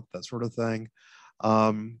 PayPal, that sort of thing.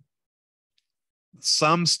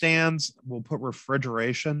 Some stands will put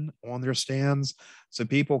refrigeration on their stands so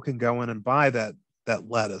people can go in and buy that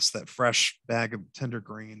lettuce, that fresh bag of tender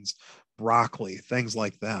greens, broccoli, things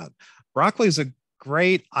like that. Broccoli is a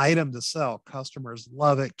great item to sell. Customers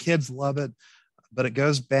love it, kids love it, but it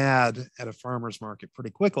goes bad at a farmer's market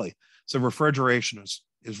pretty quickly. So refrigeration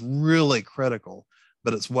is really critical,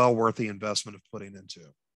 but it's well worth the investment of putting into.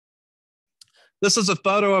 This is a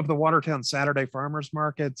photo of the Watertown Saturday Farmers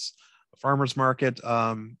Markets.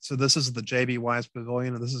 So this is the JB Wise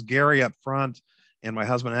Pavilion, and this is Gary up front, and my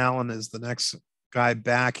husband Alan is the next guy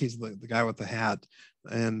back. He's the guy with the hat.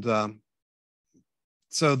 And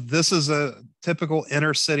so this is a typical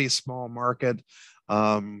inner city small market.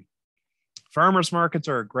 Farmers markets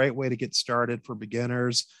are a great way to get started for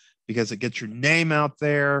beginners because it gets your name out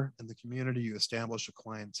there in the community. You establish a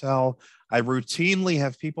clientele. I routinely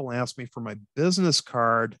have people ask me for my business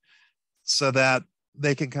card so that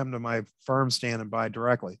they can come to my farm stand and buy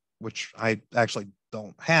directly, which I actually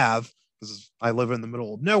don't have because I live in the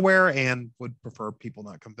middle of nowhere and would prefer people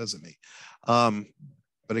not come visit me.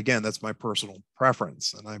 But again, that's my personal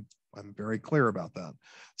preference, and I'm very clear about that.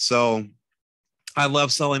 So I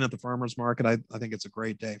love selling at the farmers market. I think it's a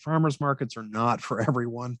great day. Farmers markets are not for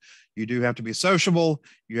everyone. You do have to be sociable.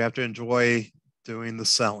 You have to enjoy doing the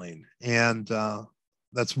selling. And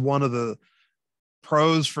that's one of the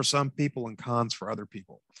pros for some people and cons for other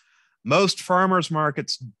people. Most farmers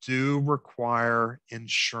markets do require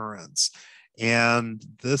insurance, and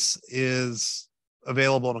this is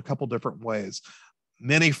available in a couple different ways.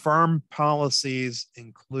 Many farm policies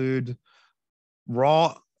include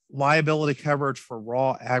raw liability coverage for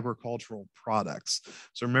raw agricultural products.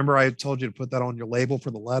 So remember, I told you to put that on your label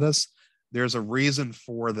for the lettuce. There's a reason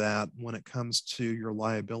for that when it comes to your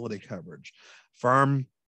liability coverage. Farm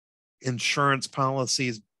insurance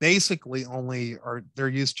policies basically they're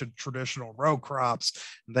used to traditional row crops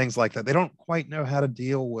and things like that. They don't quite know how to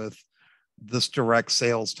deal with this direct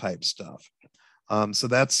sales type stuff. So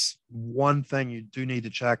that's one thing you do need to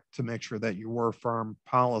check to make sure that your farm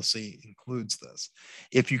policy includes this.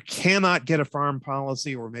 If you cannot get a farm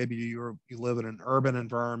policy, or maybe you live in an urban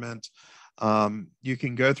environment, you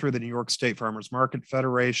can go through the New York State Farmers Market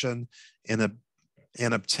Federation and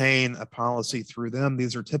obtain a policy through them.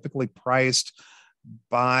 These are typically priced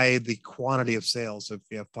by the quantity of sales. So if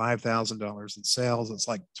you have $5,000 in sales, it's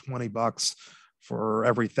like $20 for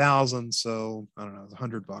every 1,000. So I don't know,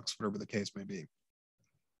 $100, whatever the case may be.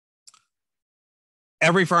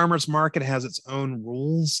 Every farmer's market has its own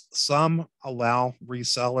rules. Some allow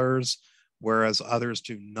resellers, whereas others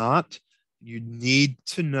do not. You need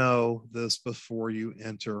to know this before you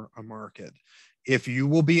enter a market. If you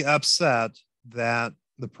will be upset that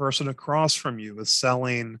the person across from you is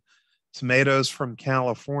selling tomatoes from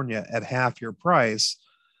California at half your price,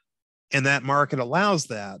 and that market allows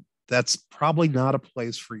that, that's probably not a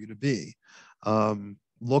place for you to be.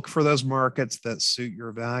 Look for those markets that suit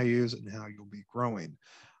your values and how you'll be growing.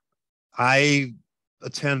 I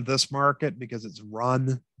attend this market because it's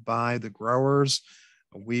run by the growers.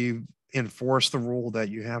 We've enforced the rule that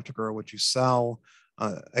you have to grow what you sell,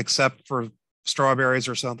 except for strawberries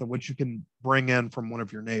or something, which you can bring in from one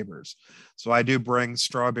of your neighbors. So I do bring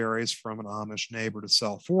strawberries from an Amish neighbor to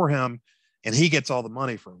sell for him, and he gets all the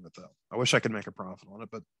money from it, though. I wish I could make a profit on it,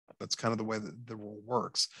 but that's kind of the way that the rule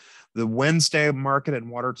works. The Wednesday market in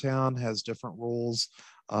Watertown has different rules.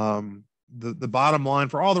 The bottom line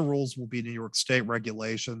for all the rules will be New York State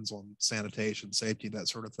regulations on sanitation, safety, that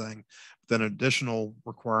sort of thing. Then additional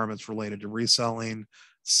requirements related to reselling,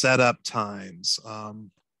 setup times,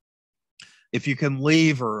 if you can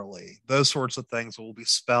leave early, those sorts of things will be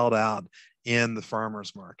spelled out in the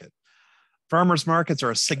farmer's market. Farmers markets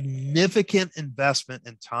are a significant investment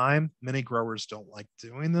in time. Many growers don't like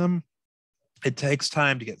doing them. It takes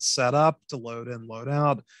time to get set up, to load in, load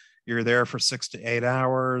out. You're there for 6 to 8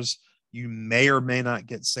 hours. You may or may not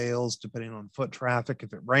get sales depending on foot traffic.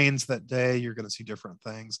 If it rains that day, you're going to see different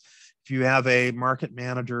things. If you have a market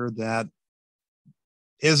manager that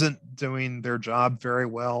isn't doing their job very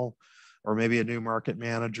well, or maybe a new market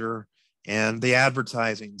manager and the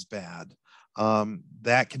advertising's bad,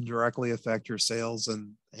 that can directly affect your sales,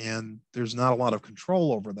 and there's not a lot of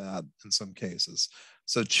control over that in some cases.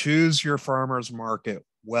 So choose your farmer's market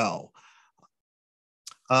well.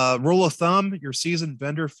 Rule of thumb, your season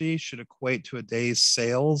vendor fee should equate to a day's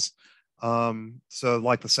sales. So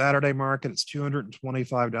like the Saturday market, it's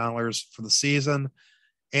 $225 for the season.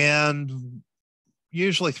 And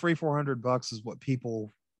usually $300-400 is what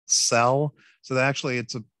people sell. So actually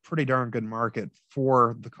it's a pretty darn good market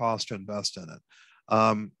for the cost to invest in it.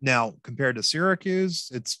 Now, compared to Syracuse,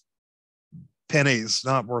 it's pennies,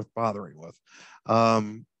 not worth bothering with.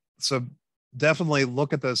 So definitely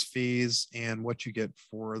look at those fees and what you get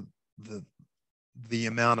for the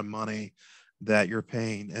amount of money that you're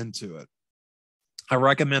paying into it. I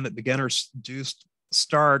recommend that beginners do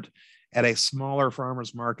start at a smaller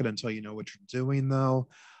farmer's market until you know what you're doing, though,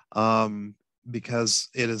 because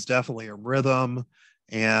it is definitely a rhythm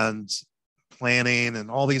and planning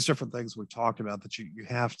and all these different things we've talked about that you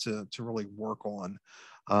have to really work on.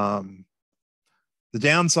 The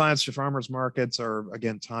downsides to farmers markets are,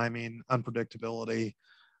 again, timing, unpredictability.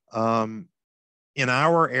 In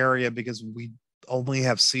our area, because we only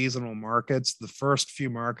have seasonal markets, the first few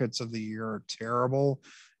markets of the year are terrible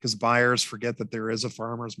because buyers forget that there is a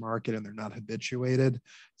farmer's market and they're not habituated.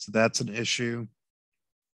 So that's an issue.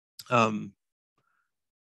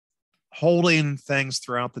 Holding things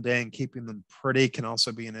throughout the day and keeping them pretty can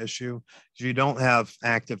also be an issue because you don't have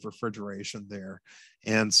active refrigeration there.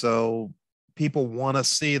 And so people want to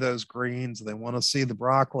see those greens, they want to see the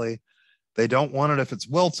broccoli. They don't want it if it's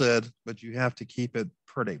wilted, but you have to keep it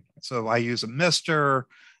pretty. So I use a mister,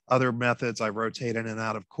 other methods. I rotate in and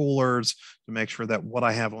out of coolers to make sure that what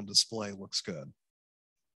I have on display looks good.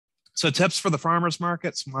 So tips for the farmer's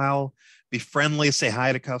market: smile, be friendly, say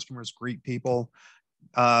hi to customers, greet people,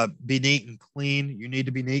 be neat and clean. You need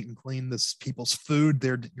to be neat and clean. This is people's food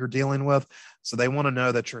you're dealing with. So they want to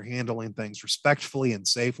know that you're handling things respectfully and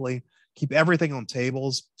safely. Keep everything on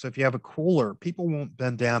tables. So if you have a cooler, people won't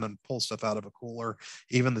bend down and pull stuff out of a cooler.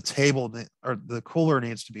 Even the table or the cooler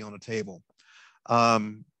needs to be on a table.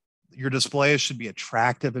 Your displays should be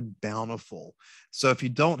attractive and bountiful. So if you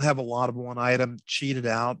don't have a lot of one item, cheat it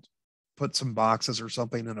out, put some boxes or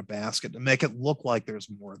something in a basket to make it look like there's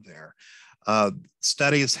more there.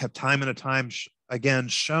 Studies have time and time again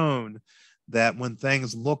shown that when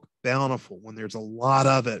things look bountiful, when there's a lot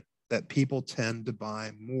of it, that people tend to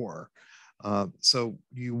buy more. So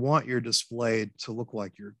you want your display to look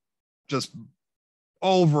like you're just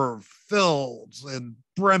overfilled and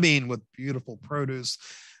brimming with beautiful produce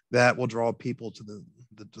that will draw people to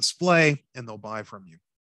the display and they'll buy from you.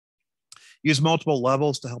 Use multiple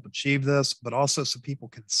levels to help achieve this, but also so people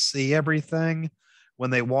can see everything when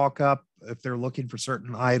they walk up. If they're looking for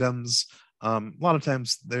certain items, a lot of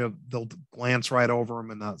times they'll glance right over them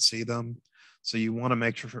and not see them. So you want to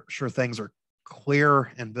make sure things are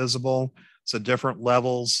clear and visible. So different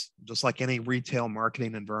levels, just like any retail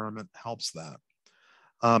marketing environment, helps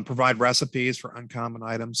that. Provide recipes for uncommon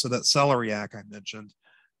items. So that celeriac I mentioned,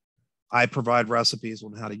 I provide recipes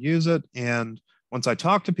on how to use it. And once I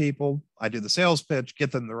talk to people, I do the sales pitch,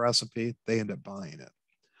 get them the recipe, they end up buying it.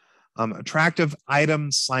 Attractive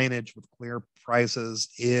item signage with clear prices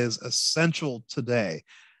is essential today.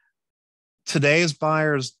 Today's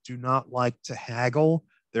buyers do not like to haggle.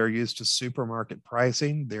 They're used to supermarket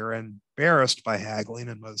pricing. They're embarrassed by haggling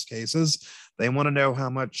in most cases. They want to know how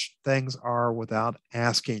much things are without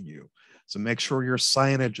asking you. So make sure your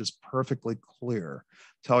signage is perfectly clear.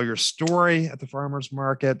 Tell your story at the farmer's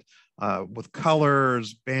market with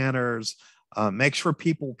colors, banners. Make sure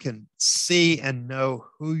people can see and know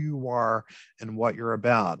who you are and what you're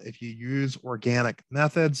about. If you use organic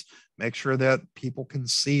methods, make sure that people can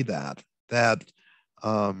see that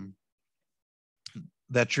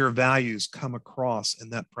your values come across in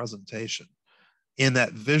that presentation, in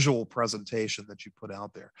that visual presentation that you put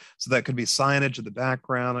out there. So that could be signage in the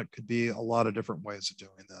background. It could be a lot of different ways of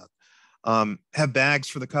doing that. Have bags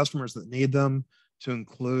for the customers that need them, to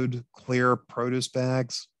include clear produce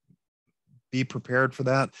bags. Be prepared for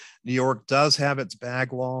that. New York does have its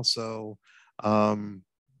bag law, so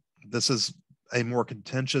this is a more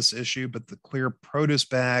contentious issue, but the clear produce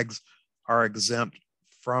bags are exempt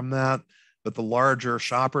from that, but the larger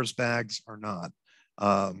shoppers bags are not.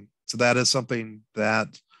 So that is something that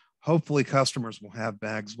hopefully customers will have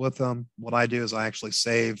bags with them. What I do is I actually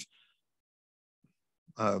save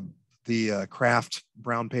the craft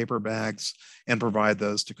brown paper bags and provide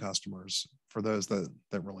those to customers for those that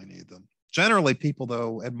really need them. Generally, people,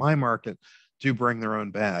 though, at my market do bring their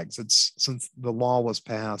own bags. It's since the law was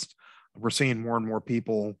passed, we're seeing more and more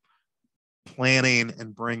people planning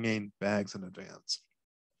and bringing bags in advance.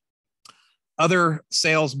 Other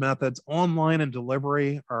sales methods, online and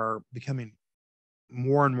delivery, are becoming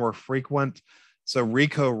more and more frequent. So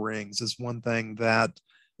Rico rings is one thing that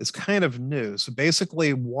is kind of new. So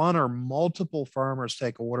basically, one or multiple farmers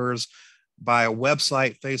take orders by a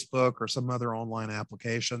website, Facebook, or some other online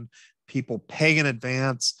application. People pay in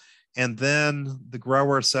advance, and then the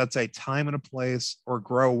grower sets a time and a place, or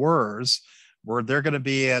growers, where they're going to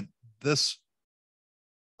be at this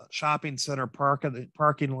shopping center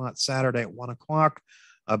parking lot Saturday at 1 o'clock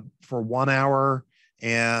for 1 hour,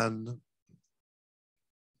 and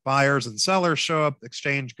buyers and sellers show up,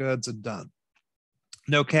 exchange goods, and done.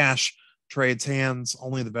 No cash trades hands,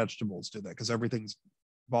 only the vegetables do that because everything's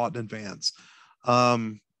bought in advance.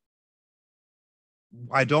 I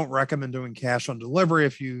don't recommend doing cash on delivery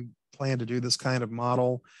if you plan to do this kind of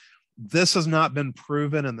model. This has not been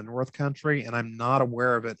proven in the North Country, and I'm not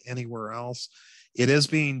aware of it anywhere else. It is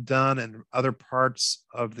being done in other parts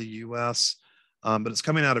of the US, but it's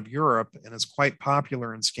coming out of Europe, and it's quite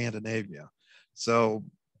popular in Scandinavia. So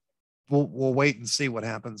we'll wait and see what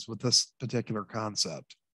happens with this particular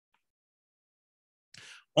concept.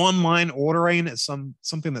 Online ordering is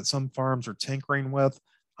something that some farms are tinkering with.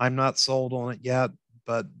 I'm not sold on it yet,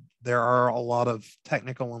 but there are a lot of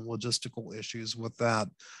technical and logistical issues with that.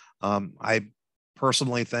 I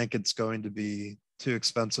personally think it's going to be too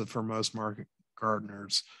expensive for most market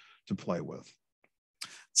gardeners to play with.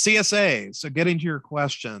 CSA, so getting to your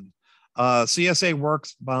question, CSA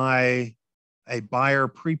works by a buyer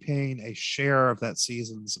prepaying a share of that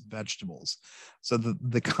season's vegetables. So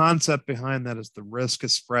the concept behind that is the risk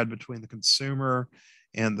is spread between the consumer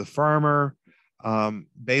and the farmer.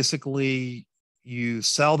 Basically, you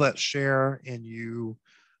sell that share and you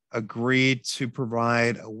agree to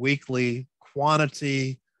provide a weekly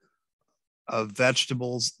quantity of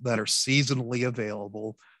vegetables that are seasonally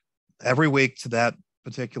available every week to that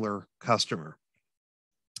particular customer.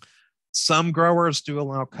 Some growers do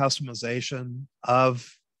allow customization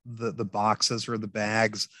of the boxes or the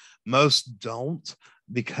bags. Most don't,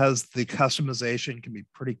 because the customization can be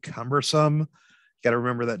pretty cumbersome. You got to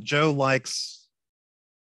remember that Joe likes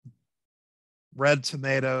red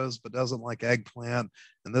tomatoes but doesn't like eggplant,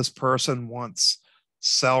 and this person wants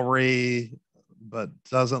celery but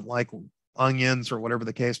doesn't like onions, or whatever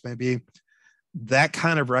the case may be. That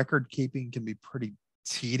kind of record keeping can be pretty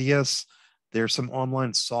tedious. There's some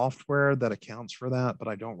online software that accounts for that, but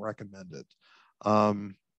I don't recommend it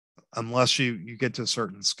unless you get to a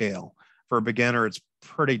certain scale. For a beginner, it's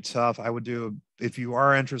pretty tough. I would do, if you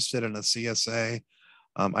are interested in a CSA,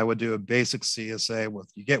 I would do a basic CSA with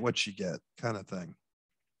you get what you get kind of thing.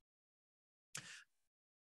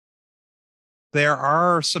 There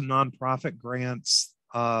are some nonprofit grants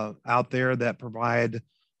out there that provide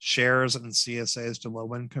shares and CSAs to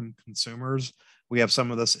low-income consumers. We have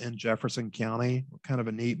some of this in Jefferson County, kind of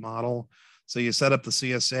a neat model. So you set up the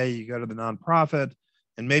CSA, you go to the nonprofit,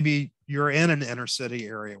 and maybe you're in an inner city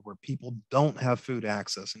area where people don't have food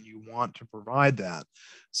access and you want to provide that.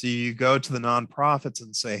 So you go to the nonprofits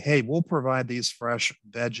and say, hey, we'll provide these fresh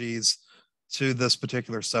veggies to this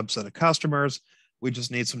particular subset of customers. We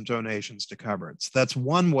just need some donations to cover it. So that's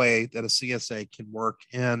one way that a CSA can work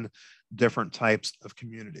in different types of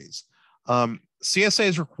communities.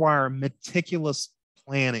 CSAs require meticulous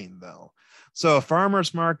planning, though. So a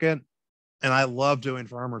farmer's market, and I love doing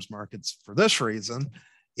farmers markets for this reason,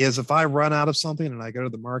 is if I run out of something and I go to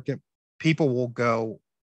the market, people will go,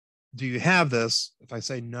 do you have this? If I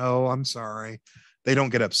say, no, I'm sorry, they don't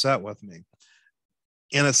get upset with me.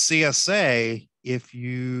 In a CSA, if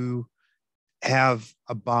you have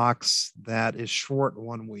a box that is short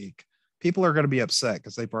 1 week, people are going to be upset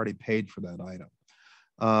because they've already paid for that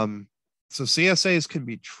item. So CSAs can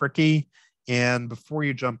be tricky. And before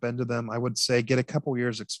you jump into them, I would say get a couple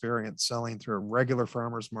years experience selling through a regular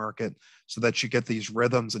farmer's market so that you get these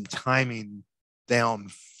rhythms and timing down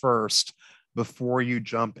first before you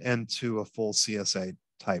jump into a full CSA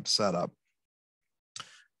type setup.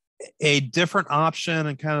 A different option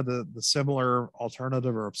and kind of the similar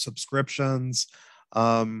alternative are subscriptions,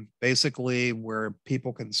 basically where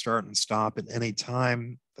people can start and stop at any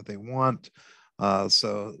time that they want.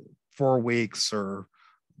 So 4 weeks or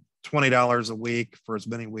 $20 a week for as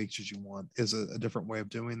many weeks as you want is a different way of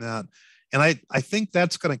doing that. And I think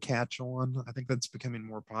that's going to catch on. I think that's becoming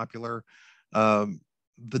more popular.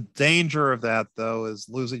 The danger of that, though, is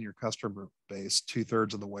losing your customer base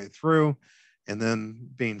 2/3 of the way through and then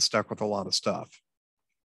being stuck with a lot of stuff.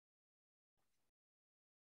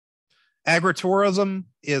 Agritourism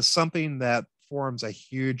is something that forms a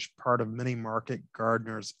huge part of many market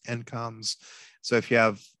gardeners' incomes. So if you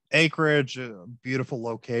have acreage, a beautiful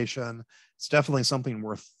location, it's definitely something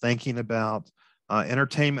worth thinking about.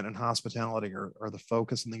 Entertainment and hospitality are the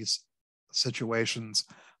focus in these situations.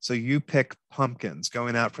 So you pick pumpkins,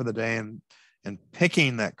 going out for the day and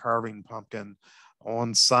picking that carving pumpkin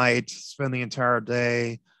on site, spend the entire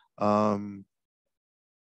day.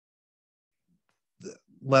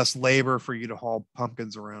 Less labor for you to haul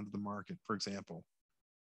pumpkins around to the market, for example.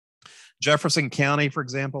 Jefferson County, for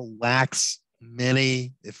example, lacks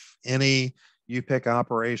many, if any, U-pick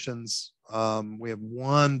operations. We have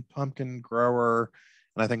one pumpkin grower,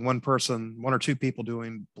 and I think one or two people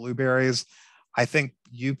doing blueberries. I think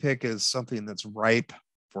U-pick is something that's ripe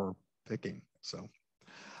for picking. So,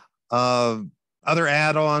 other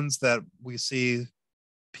add-ons that we see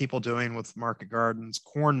people doing with market gardens,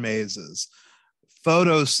 corn mazes,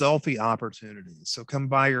 photo selfie opportunities. So come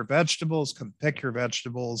buy your vegetables, come pick your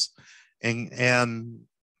vegetables, and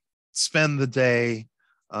spend the day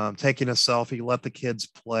taking a selfie, let the kids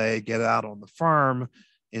play, get out on the farm,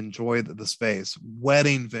 enjoy the space.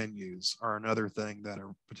 Wedding venues are another thing that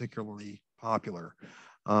are particularly popular.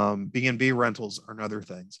 B&B rentals are another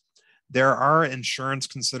things. There are insurance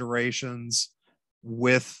considerations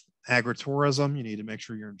with agritourism. You need to make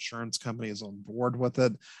sure your insurance company is on board with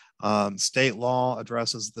it. State law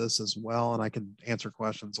addresses this as well, and I can answer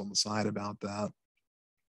questions on the side about that.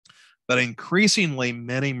 But increasingly,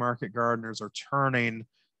 many market gardeners are turning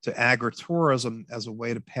to agritourism as a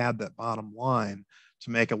way to pad that bottom line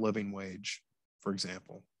to make a living wage, for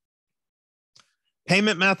example.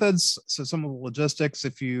 Payment methods. So some of the logistics,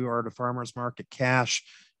 if you are at a farmer's market, cash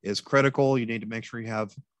is critical. You need to make sure you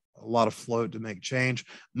have a lot of float to make change.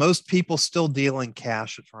 Most people still deal in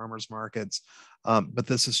cash at farmers markets, but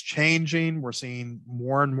this is changing. We're seeing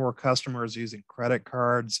more and more customers using credit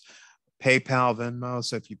cards, PayPal, Venmo.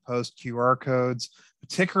 So if you post QR codes,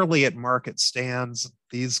 particularly at market stands,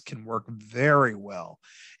 these can work very well.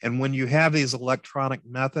 And when you have these electronic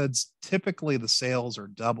methods, typically the sales are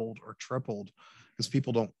doubled or tripled because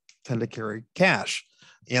people don't tend to carry cash.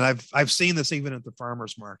 And I've seen this even at the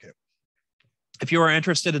farmers market. If you are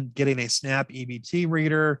interested in getting a SNAP EBT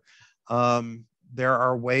reader, there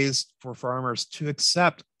are ways for farmers to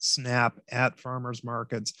accept SNAP at farmers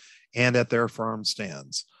markets and at their farm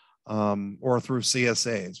stands, or through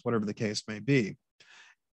CSAs, whatever the case may be.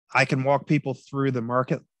 I can walk people through the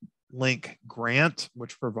Market Link grant,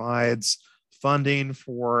 which provides funding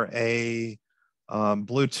for a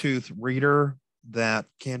Bluetooth reader that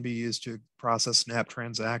can be used to process SNAP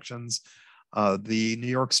transactions. The New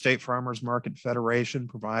York State Farmers Market Federation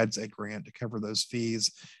provides a grant to cover those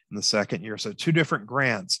fees in the second year. So two different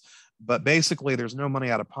grants, but basically there's no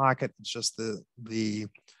money out of pocket. It's just the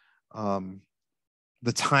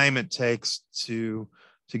time it takes to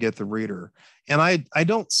get the reader. And I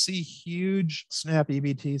don't see huge SNAP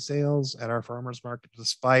EBT sales at our farmers market,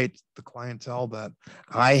 despite the clientele that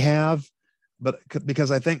I have, but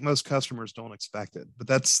because I think most customers don't expect it, but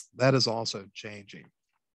that is also changing.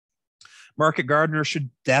 Market gardeners should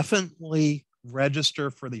definitely register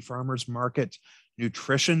for the farmers market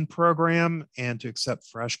nutrition program and to accept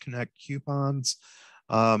Fresh Connect coupons.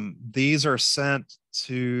 These are sent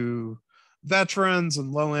to veterans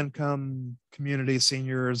and low-income community,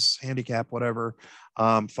 seniors, handicap, whatever,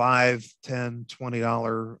 $5, $10,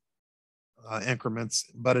 $20 increments,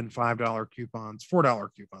 but in $5 coupons, $4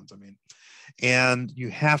 coupons, I mean. And you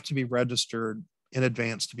have to be registered in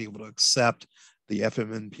advance to be able to accept the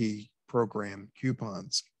FMNP program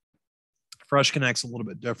coupons. Fresh Connect's a little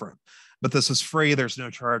bit different, but this is free. There's no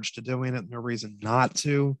charge to doing it, no reason not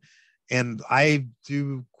to. And I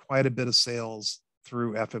do quite a bit of sales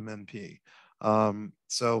through FMNP.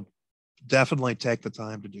 So definitely take the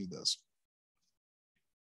time to do this.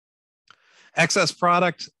 Excess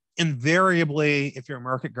product, invariably, if you're a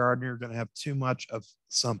market gardener, you're going to have too much of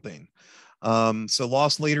something. So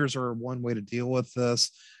loss leaders are one way to deal with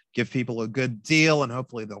this. Give people a good deal and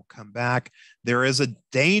hopefully they'll come back. There is a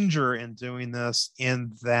danger in doing this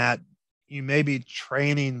in that you may be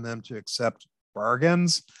training them to accept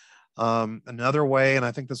bargains. Another way, and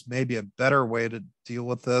I think this may be a better way to deal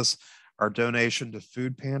with this, are donation to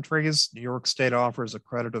food pantries. New York State offers a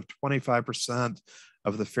credit of 25%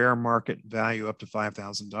 of the fair market value up to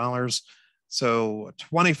 $5,000. So a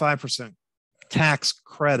 25% tax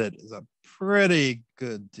credit is a pretty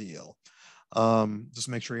good deal. Just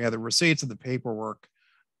make sure you have the receipts and the paperwork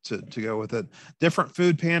to go with it. Different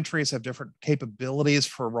food pantries have different capabilities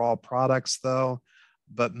for raw products, though,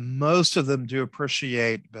 but most of them do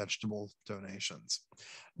appreciate vegetable donations.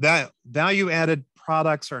 That value-added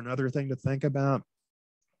products are another thing to think about.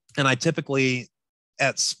 And I typically,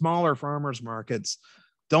 at smaller farmers markets,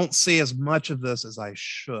 don't see as much of this as I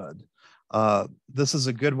should. This is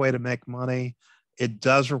a good way to make money. It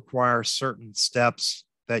does require certain steps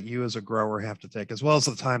that you as a grower have to take, as well as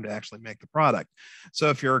the time to actually make the product. So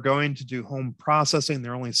if you're going to do home processing,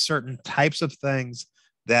 there are only certain types of things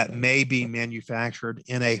that may be manufactured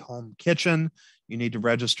in a home kitchen. You need to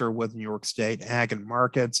register with New York State Ag and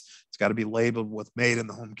Markets. It's got to be labeled with made in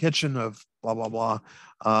the home kitchen of blah, blah, blah.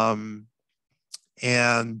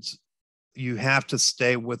 And you have to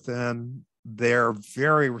stay within their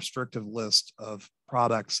very restrictive list of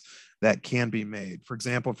products that can be made. For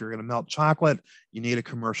example, if you're going to melt chocolate, you need a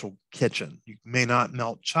commercial kitchen. You may not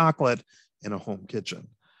melt chocolate in a home kitchen.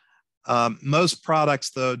 Most products,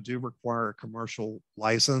 though, do require a commercial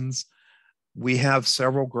license. We have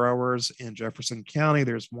several growers in Jefferson County.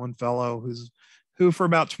 There's one fellow who for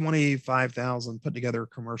about $25,000 put together a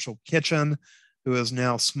commercial kitchen, who is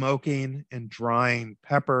now smoking and drying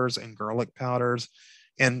peppers and garlic powders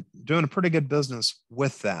and doing a pretty good business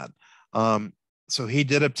with that. So he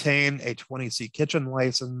did obtain a 20C kitchen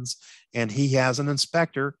license, and he has an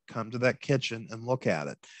inspector come to that kitchen and look at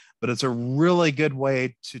it. But it's a really good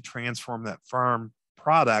way to transform that farm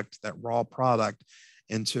product, that raw product,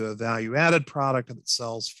 into a value-added product that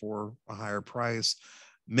sells for a higher price.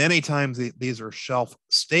 Many times these are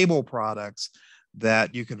shelf-stable products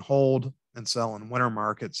that you can hold and sell in winter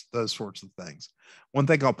markets, those sorts of things. One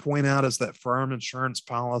thing I'll point out is that farm insurance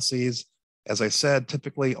policies, as I said,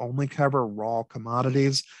 typically only cover raw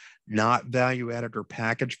commodities, not value-added or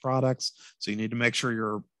packaged products. So you need to make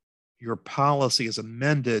sure your policy is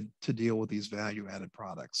amended to deal with these value-added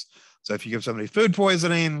products. So if you give somebody food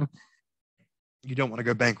poisoning, you don't want to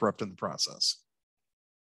go bankrupt in the process.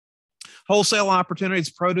 Wholesale opportunities,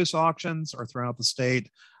 produce auctions are throughout the state.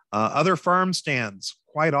 Other farm stands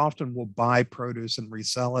quite often will buy produce and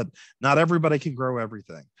resell it. Not everybody can grow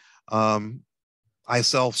everything. I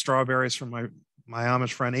sell strawberries from my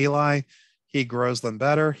Amish friend Eli. He grows them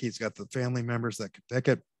better. He's got the family members that can pick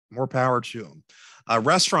it. More power to him.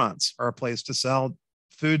 Restaurants are a place to sell.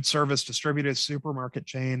 Food service distributors, supermarket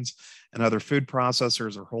chains, and other food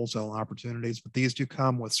processors are wholesale opportunities, but these do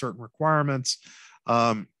come with certain requirements.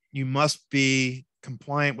 You must be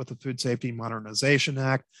compliant with the Food Safety Modernization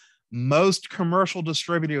Act. Most commercial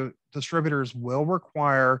distributors will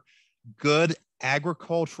require good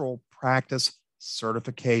agricultural practice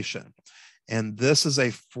certification. And this is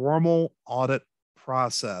a formal audit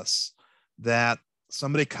process that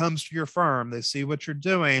somebody comes to your farm, they see what you're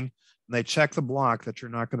doing, and they check the block that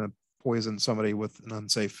you're not going to poison somebody with an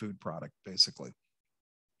unsafe food product, basically.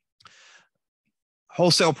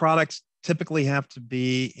 Wholesale products typically have to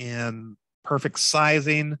be in perfect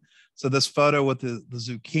sizing. So this photo with the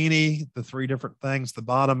zucchini, the three different things, the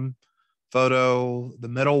bottom photo, the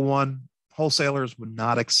middle one, wholesalers would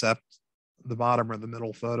not accept the bottom or the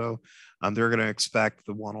middle photo. They're going to expect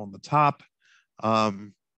the one on the top.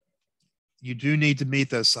 You do need to meet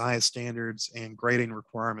those size standards and grading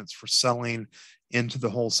requirements for selling into the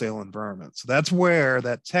wholesale environment. So that's where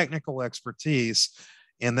that technical expertise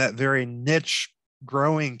and that very niche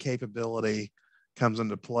growing capability comes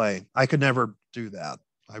into play. I could never do that.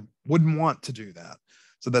 I wouldn't want to do that.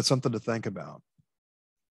 So that's something to think about.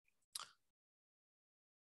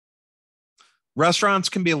 Restaurants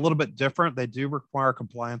can be a little bit different. They do require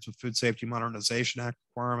compliance with Food Safety Modernization Act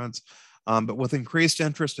requirements, but with increased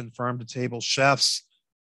interest in farm-to-table, chefs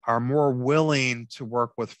are more willing to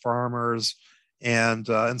work with farmers, and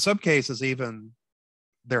in some cases, even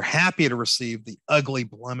they're happy to receive the ugly,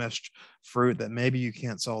 blemished fruit that maybe you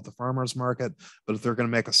can't sell at the farmer's market, but if they're going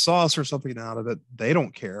to make a sauce or something out of it, they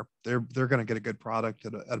don't care. They're going to get a good product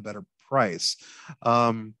at a better price.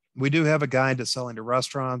 We do have a guide to selling to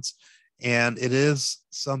restaurants, and it is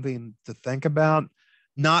something to think about.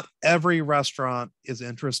 Not every restaurant is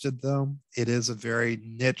interested, though. It is a very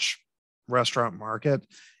niche restaurant market,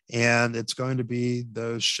 and it's going to be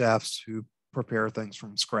those chefs who prepare things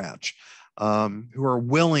from scratch, who are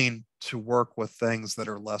willing to work with things that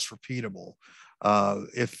are less repeatable.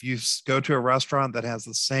 If you go to a restaurant that has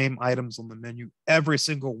the same items on the menu every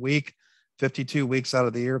single week, 52 weeks out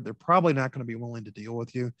of the year, they're probably not going to be willing to deal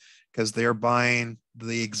with you because they're buying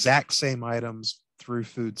the exact same items through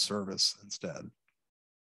food service instead.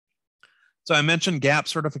 So I mentioned GAP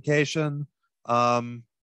certification.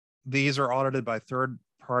 These are audited by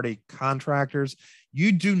party contractors.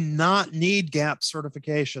 You do not need GAP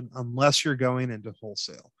certification unless you're going into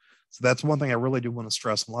wholesale. So that's one thing I really do want to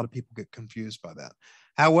stress. A lot of people get confused by that.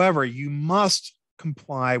 However, you must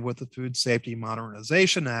comply with the Food Safety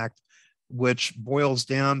Modernization Act, which boils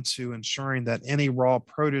down to ensuring that any raw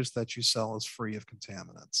produce that you sell is free of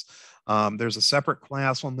contaminants. There's a separate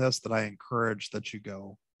class on this that I encourage that you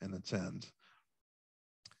go and attend.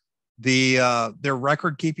 Their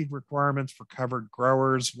record keeping requirements for covered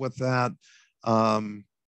growers with that.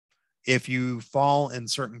 If you fall in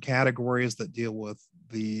certain categories that deal with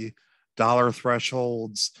the dollar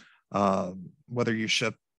thresholds, whether you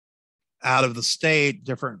ship out of the state,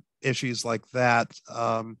 different issues like that,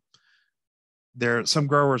 some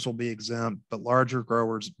growers will be exempt, but larger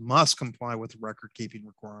growers must comply with record keeping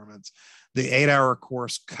requirements. The 8-hour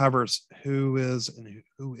course covers who is and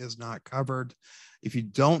who is not covered. If you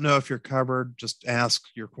don't know if you're covered, just ask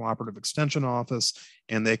your cooperative extension office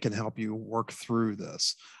and they can help you work through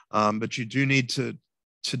this. But you do need to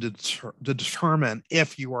determine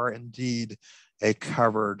if you are indeed a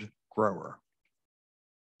covered grower.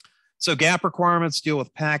 So GAP requirements deal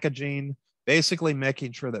with packaging, basically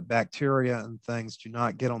making sure that bacteria and things do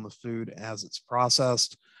not get on the food as it's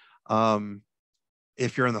processed.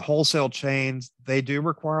 If you're in the wholesale chains, they do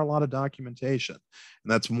require a lot of documentation.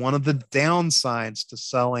 And that's one of the downsides to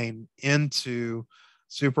selling into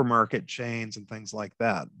supermarket chains and things like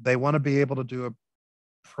that. They want to be able to do a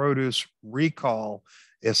produce recall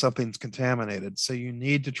if something's contaminated. So you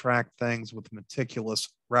need to track things with meticulous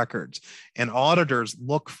records. And auditors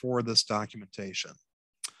look for this documentation.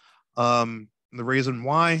 The reason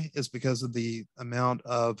why is because of the amount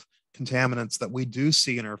of contaminants that we do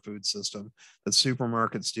see in our food system that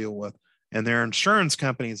supermarkets deal with, and their insurance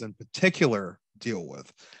companies in particular deal with,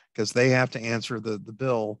 because they have to answer the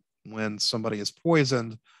bill when somebody is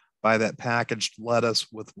poisoned by that packaged lettuce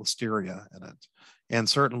with listeria in it. And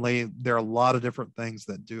certainly there are a lot of different things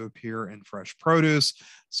that do appear in fresh produce.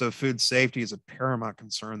 So food safety is a paramount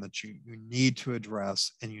concern that you need to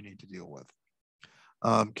address and you need to deal with.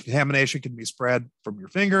 Contamination can be spread from your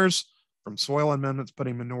fingers, from soil amendments,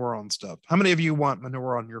 putting manure on stuff. How many of you want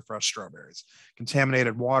manure on your fresh strawberries?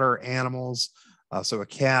 Contaminated water, animals, so a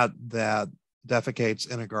cat that defecates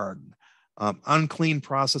in a garden. Unclean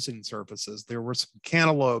processing surfaces. There were some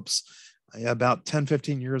cantaloupes about 10,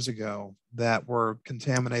 15 years ago that were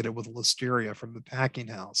contaminated with listeria from the packing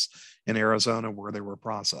house in Arizona where they were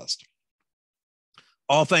processed.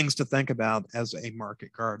 All things to think about as a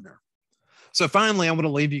market gardener. So finally, I want to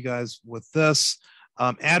leave you guys with this.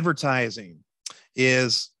 Advertising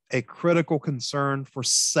is a critical concern for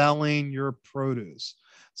selling your produce.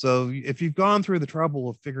 So if you've gone through the trouble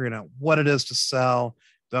of figuring out what it is to sell,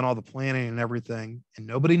 done all the planning and everything, and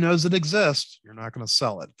nobody knows it exists, you're not going to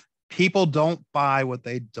sell it. People don't buy what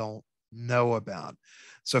they don't know about.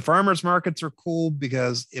 So farmers markets are cool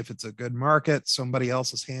because if it's a good market, somebody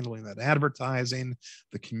else is handling that advertising.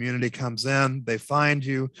 The community comes in, they find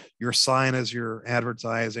you, your sign is your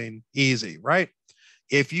advertising, easy, right?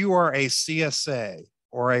 If you are a CSA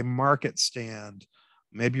or a market stand,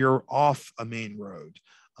 maybe you're off a main road,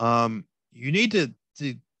 you need to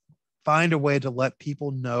find a way to let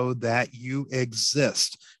people know that you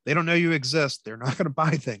exist. They don't know you exist, they're not going to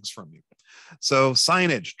buy things from you. So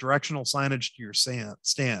signage, directional signage to your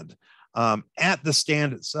stand, at the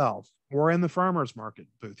stand itself or in the farmer's market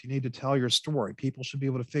booth, you need to tell your story. People should be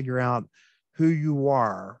able to figure out who you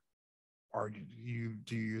are. Do you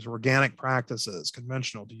use organic practices,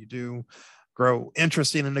 conventional? Do you grow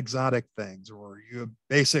interesting and exotic things, or are you a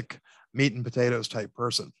basic meat and potatoes type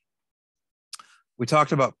person? We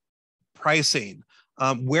talked about pricing.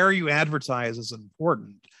 Where you advertise is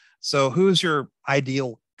important. So who's your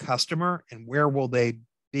ideal customer and where will they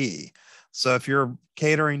be? So if you're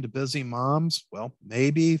catering to busy moms, well,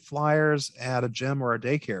 maybe flyers at a gym or a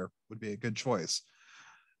daycare would be a good choice.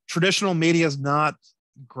 Traditional media is not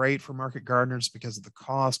great for market gardeners because of the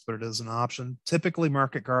cost, but it is an option. Typically,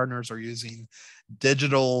 market gardeners are using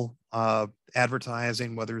digital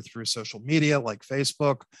advertising, whether through social media like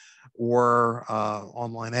Facebook or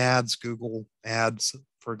online ads, Google ads,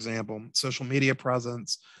 for example. Social media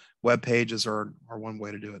presence, web pages are one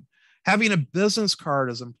way to do it. Having a business card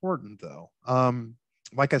is important, though.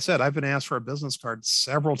 Like I said, I've been asked for a business card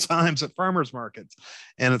several times at farmers markets,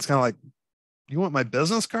 and it's kind of like, you want my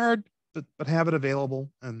business card? But have it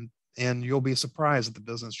available, and you'll be surprised at the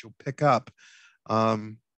business you'll pick up.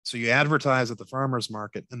 So you advertise at the farmer's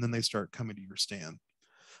market, and then they start coming to your stand.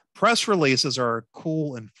 Press releases are a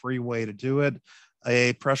cool and free way to do it.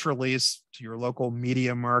 A press release to your local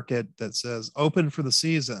media market that says open for the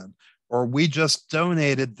season, or we just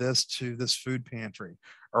donated this to this food pantry,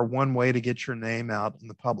 are one way to get your name out in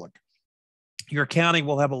the public. Your county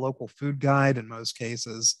will have a local food guide in most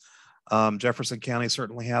cases. Jefferson County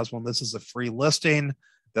certainly has one. This is a free listing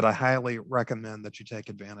that I highly recommend that you take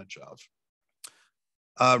advantage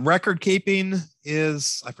of. Record keeping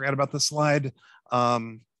is, I forgot about this slide,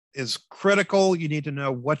 is critical. You need to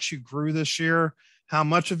know what you grew this year, how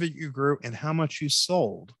much of it you grew, and how much you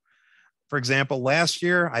sold. For example, last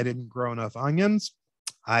year, I didn't grow enough onions.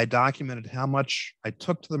 I documented how much I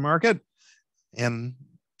took to the market and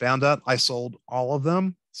found out I sold all of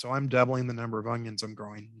them. So I'm doubling the number of onions I'm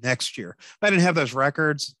growing next year. If I didn't have those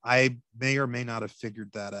records, I may or may not have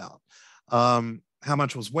figured that out. How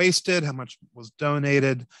much was wasted? How much was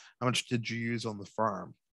donated? How much did you use on the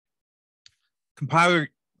farm?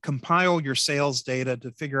 Compile your sales data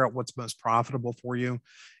to figure out what's most profitable for you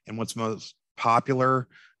and what's most popular.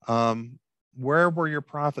 Where were your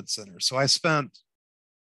profit centers? So I spent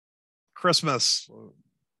Christmas,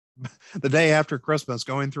 the day after Christmas,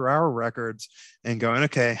 going through our records and going,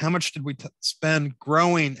 okay, how much did we spend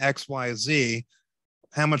growing XYZ?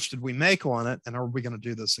 How much did we make on it? And are we going to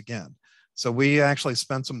do this again? So we actually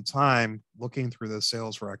spent some time looking through those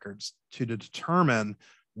sales records to determine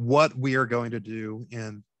what we are going to do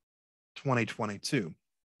in 2022.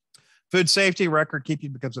 Food safety record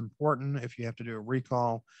keeping becomes important if you have to do a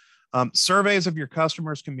recall. Surveys of your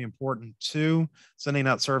customers can be important too. Sending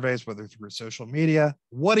out surveys, whether through social media.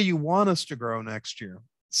 What do you want us to grow next year?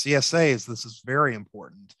 CSAs, this is very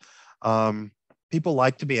important. People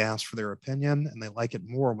like to be asked for their opinion, and they like it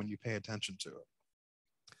more when you pay attention to it.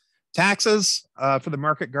 Taxes for the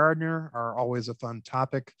market gardener are always a fun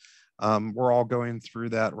topic. We're all going through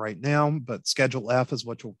that right now, but Schedule F is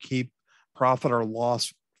what will keep profit or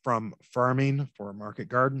loss from farming for a market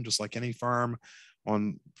garden, just like any farm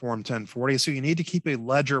on Form 1040. So you need to keep a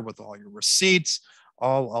ledger with all your receipts,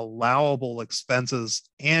 all allowable expenses,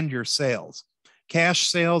 and your sales. Cash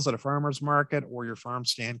sales at a farmer's market or your farm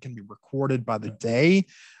stand can be recorded by the day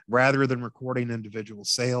rather than recording individual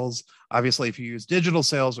sales. Obviously, if you use digital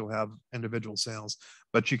sales, you'll have individual sales,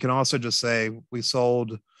 but you can also just say, we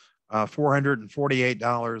sold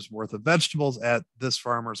 $448 worth of vegetables at this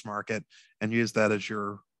farmer's market, and use that as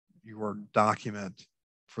your document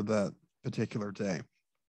for that particular day.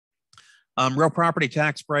 Real property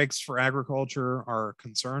tax breaks for agriculture are a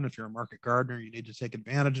concern. If you're a market gardener, you need to take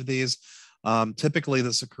advantage of these. Typically,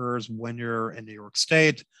 this occurs when you're in New York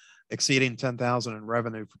State, exceeding $10,000 in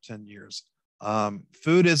revenue for 10 years.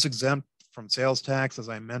 Food is exempt from sales tax, as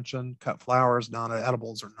I mentioned. Cut flowers,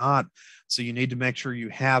 non-edibles are not. So you need to make sure you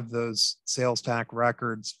have those sales tax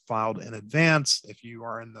records filed in advance if you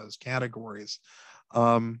are in those categories.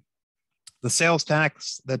 The sales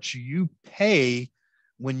tax that you pay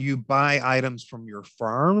when you buy items from your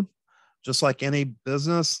farm, just like any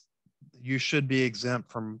business, you should be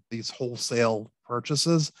exempt from these wholesale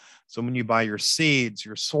purchases. So when you buy your seeds,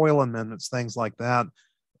 your soil amendments, things like that,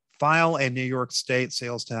 file a New York State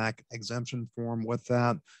sales tax exemption form with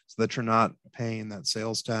that so that you're not paying that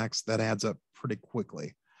sales tax. That adds up pretty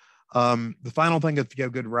quickly. The final thing, if you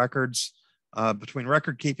have good records, between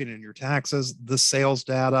record keeping and your taxes, the sales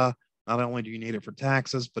data, not only do you need it for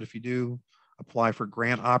taxes, but if you do apply for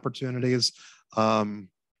grant opportunities, it'll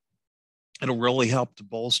really help to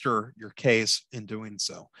bolster your case in doing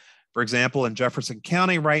so. For example, in Jefferson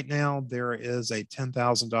County right now, there is a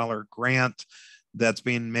 $10,000 grant that's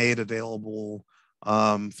being made available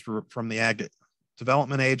from the Ag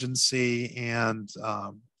Development Agency and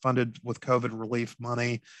funded with COVID relief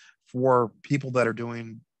money for people that are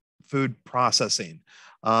doing food processing.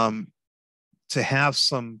 To have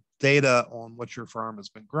some data on what your farm has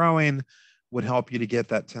been growing would help you to get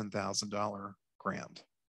that $10,000 grant.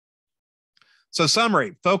 So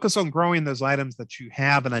summary, focus on growing those items that you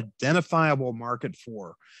have an identifiable market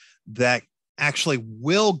for that actually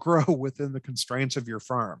will grow within the constraints of your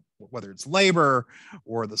farm, whether it's labor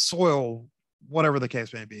or the soil, whatever the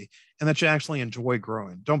case may be, and that you actually enjoy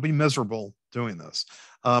growing. Don't be miserable doing this.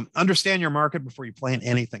 Understand your market before you plant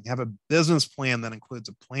anything. Have a business plan that includes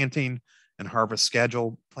a planting and harvest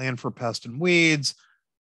schedule, plan for pests and weeds.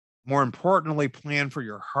 More importantly, plan for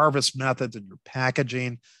your harvest methods and your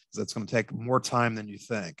packaging, because that's going to take more time than you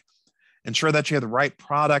think. Ensure that you have the right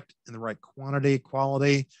product in the right quantity,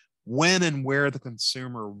 quality, when and where the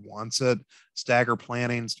consumer wants it. Stagger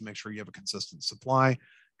plantings to make sure you have a consistent supply.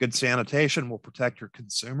 Good sanitation will protect your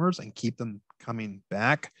consumers and keep them coming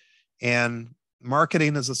back. And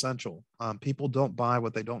marketing is essential. People don't buy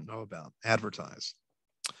what they don't know about. Advertise.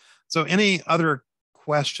 So any other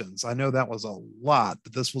questions? I know that was a lot,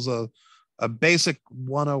 but this was a basic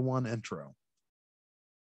 101 intro.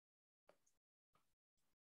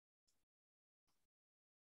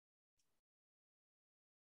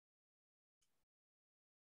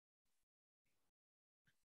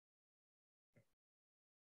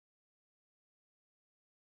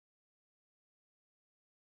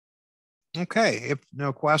 Okay, if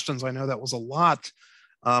no questions, I know that was a lot.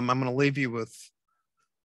 I'm going to leave you with,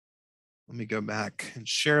 let me go back and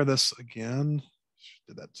share this again.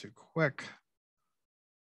 Did that too quick.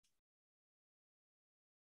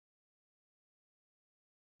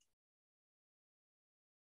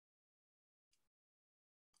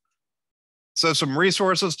 So some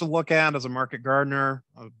resources to look at as a market gardener,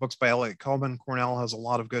 books by Elliott Coleman. Cornell has a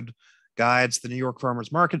lot of good guides. The New York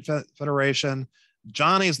Farmers Market Federation.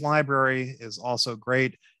 Johnny's library is also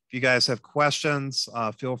great. If you guys have questions,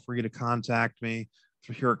 feel free to contact me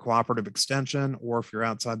here at Cooperative Extension, or if you're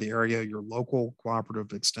outside the area, your local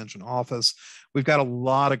Cooperative Extension office. We've got a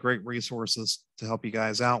lot of great resources to help you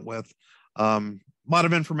guys out with. A lot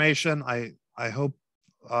of information. I hope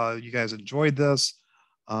you guys enjoyed this.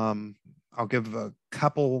 I'll give a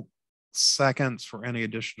couple seconds for any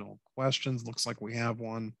additional questions. Looks like we have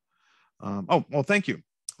one. Oh, well, thank you.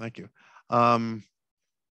 Thank you.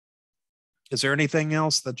 Is there anything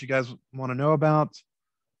else that you guys want to know about?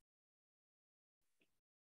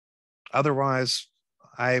 Otherwise,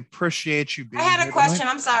 I appreciate you being here. I had a question.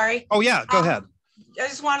 Tonight. I'm sorry. Oh yeah, go ahead. I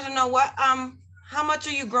just wanted to know what, how much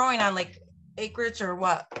are you growing on, like acreage or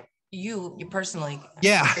what? You personally?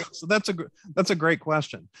 Yeah, so that's a great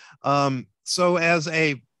question. So as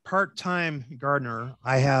a part-time gardener,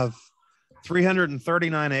 I have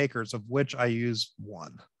 339 acres, of which I use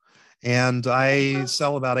one, and I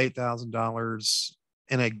sell about $8,000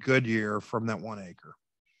 in a good year from that 1 acre.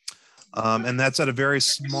 And that's at a very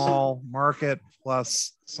small market,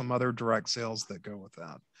 plus some other direct sales that go with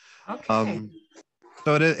that. Okay.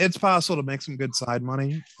 So it's possible to make some good side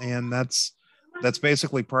money, and that's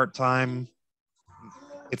basically part-time.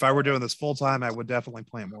 If I were doing this full-time, I would definitely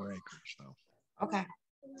plant more acres. So. Okay.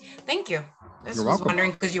 Thank you. You're welcome.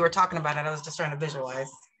 Wondering because you were talking about it. I was just trying to visualize.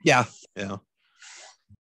 Yeah. Yeah.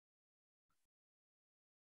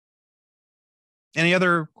 Any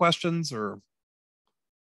other questions or?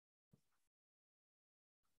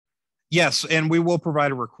 Yes, and we will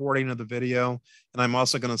provide a recording of the video, and I'm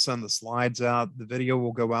also going to send the slides out. The video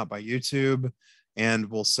will go out by YouTube, and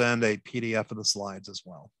we'll send a PDF of the slides as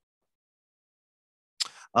well.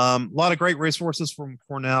 A lot of great resources from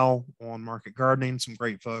Cornell on market gardening, some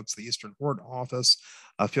great folks, the Eastern Hort office.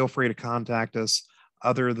 Feel free to contact us.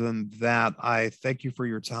 Other than that, I thank you for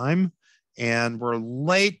your time. And we're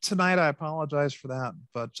late tonight. I apologize for that,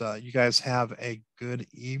 but you guys have a good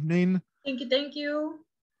evening. Thank you. Thank you.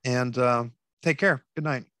 And take care. Good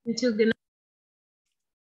night. You too. Good night.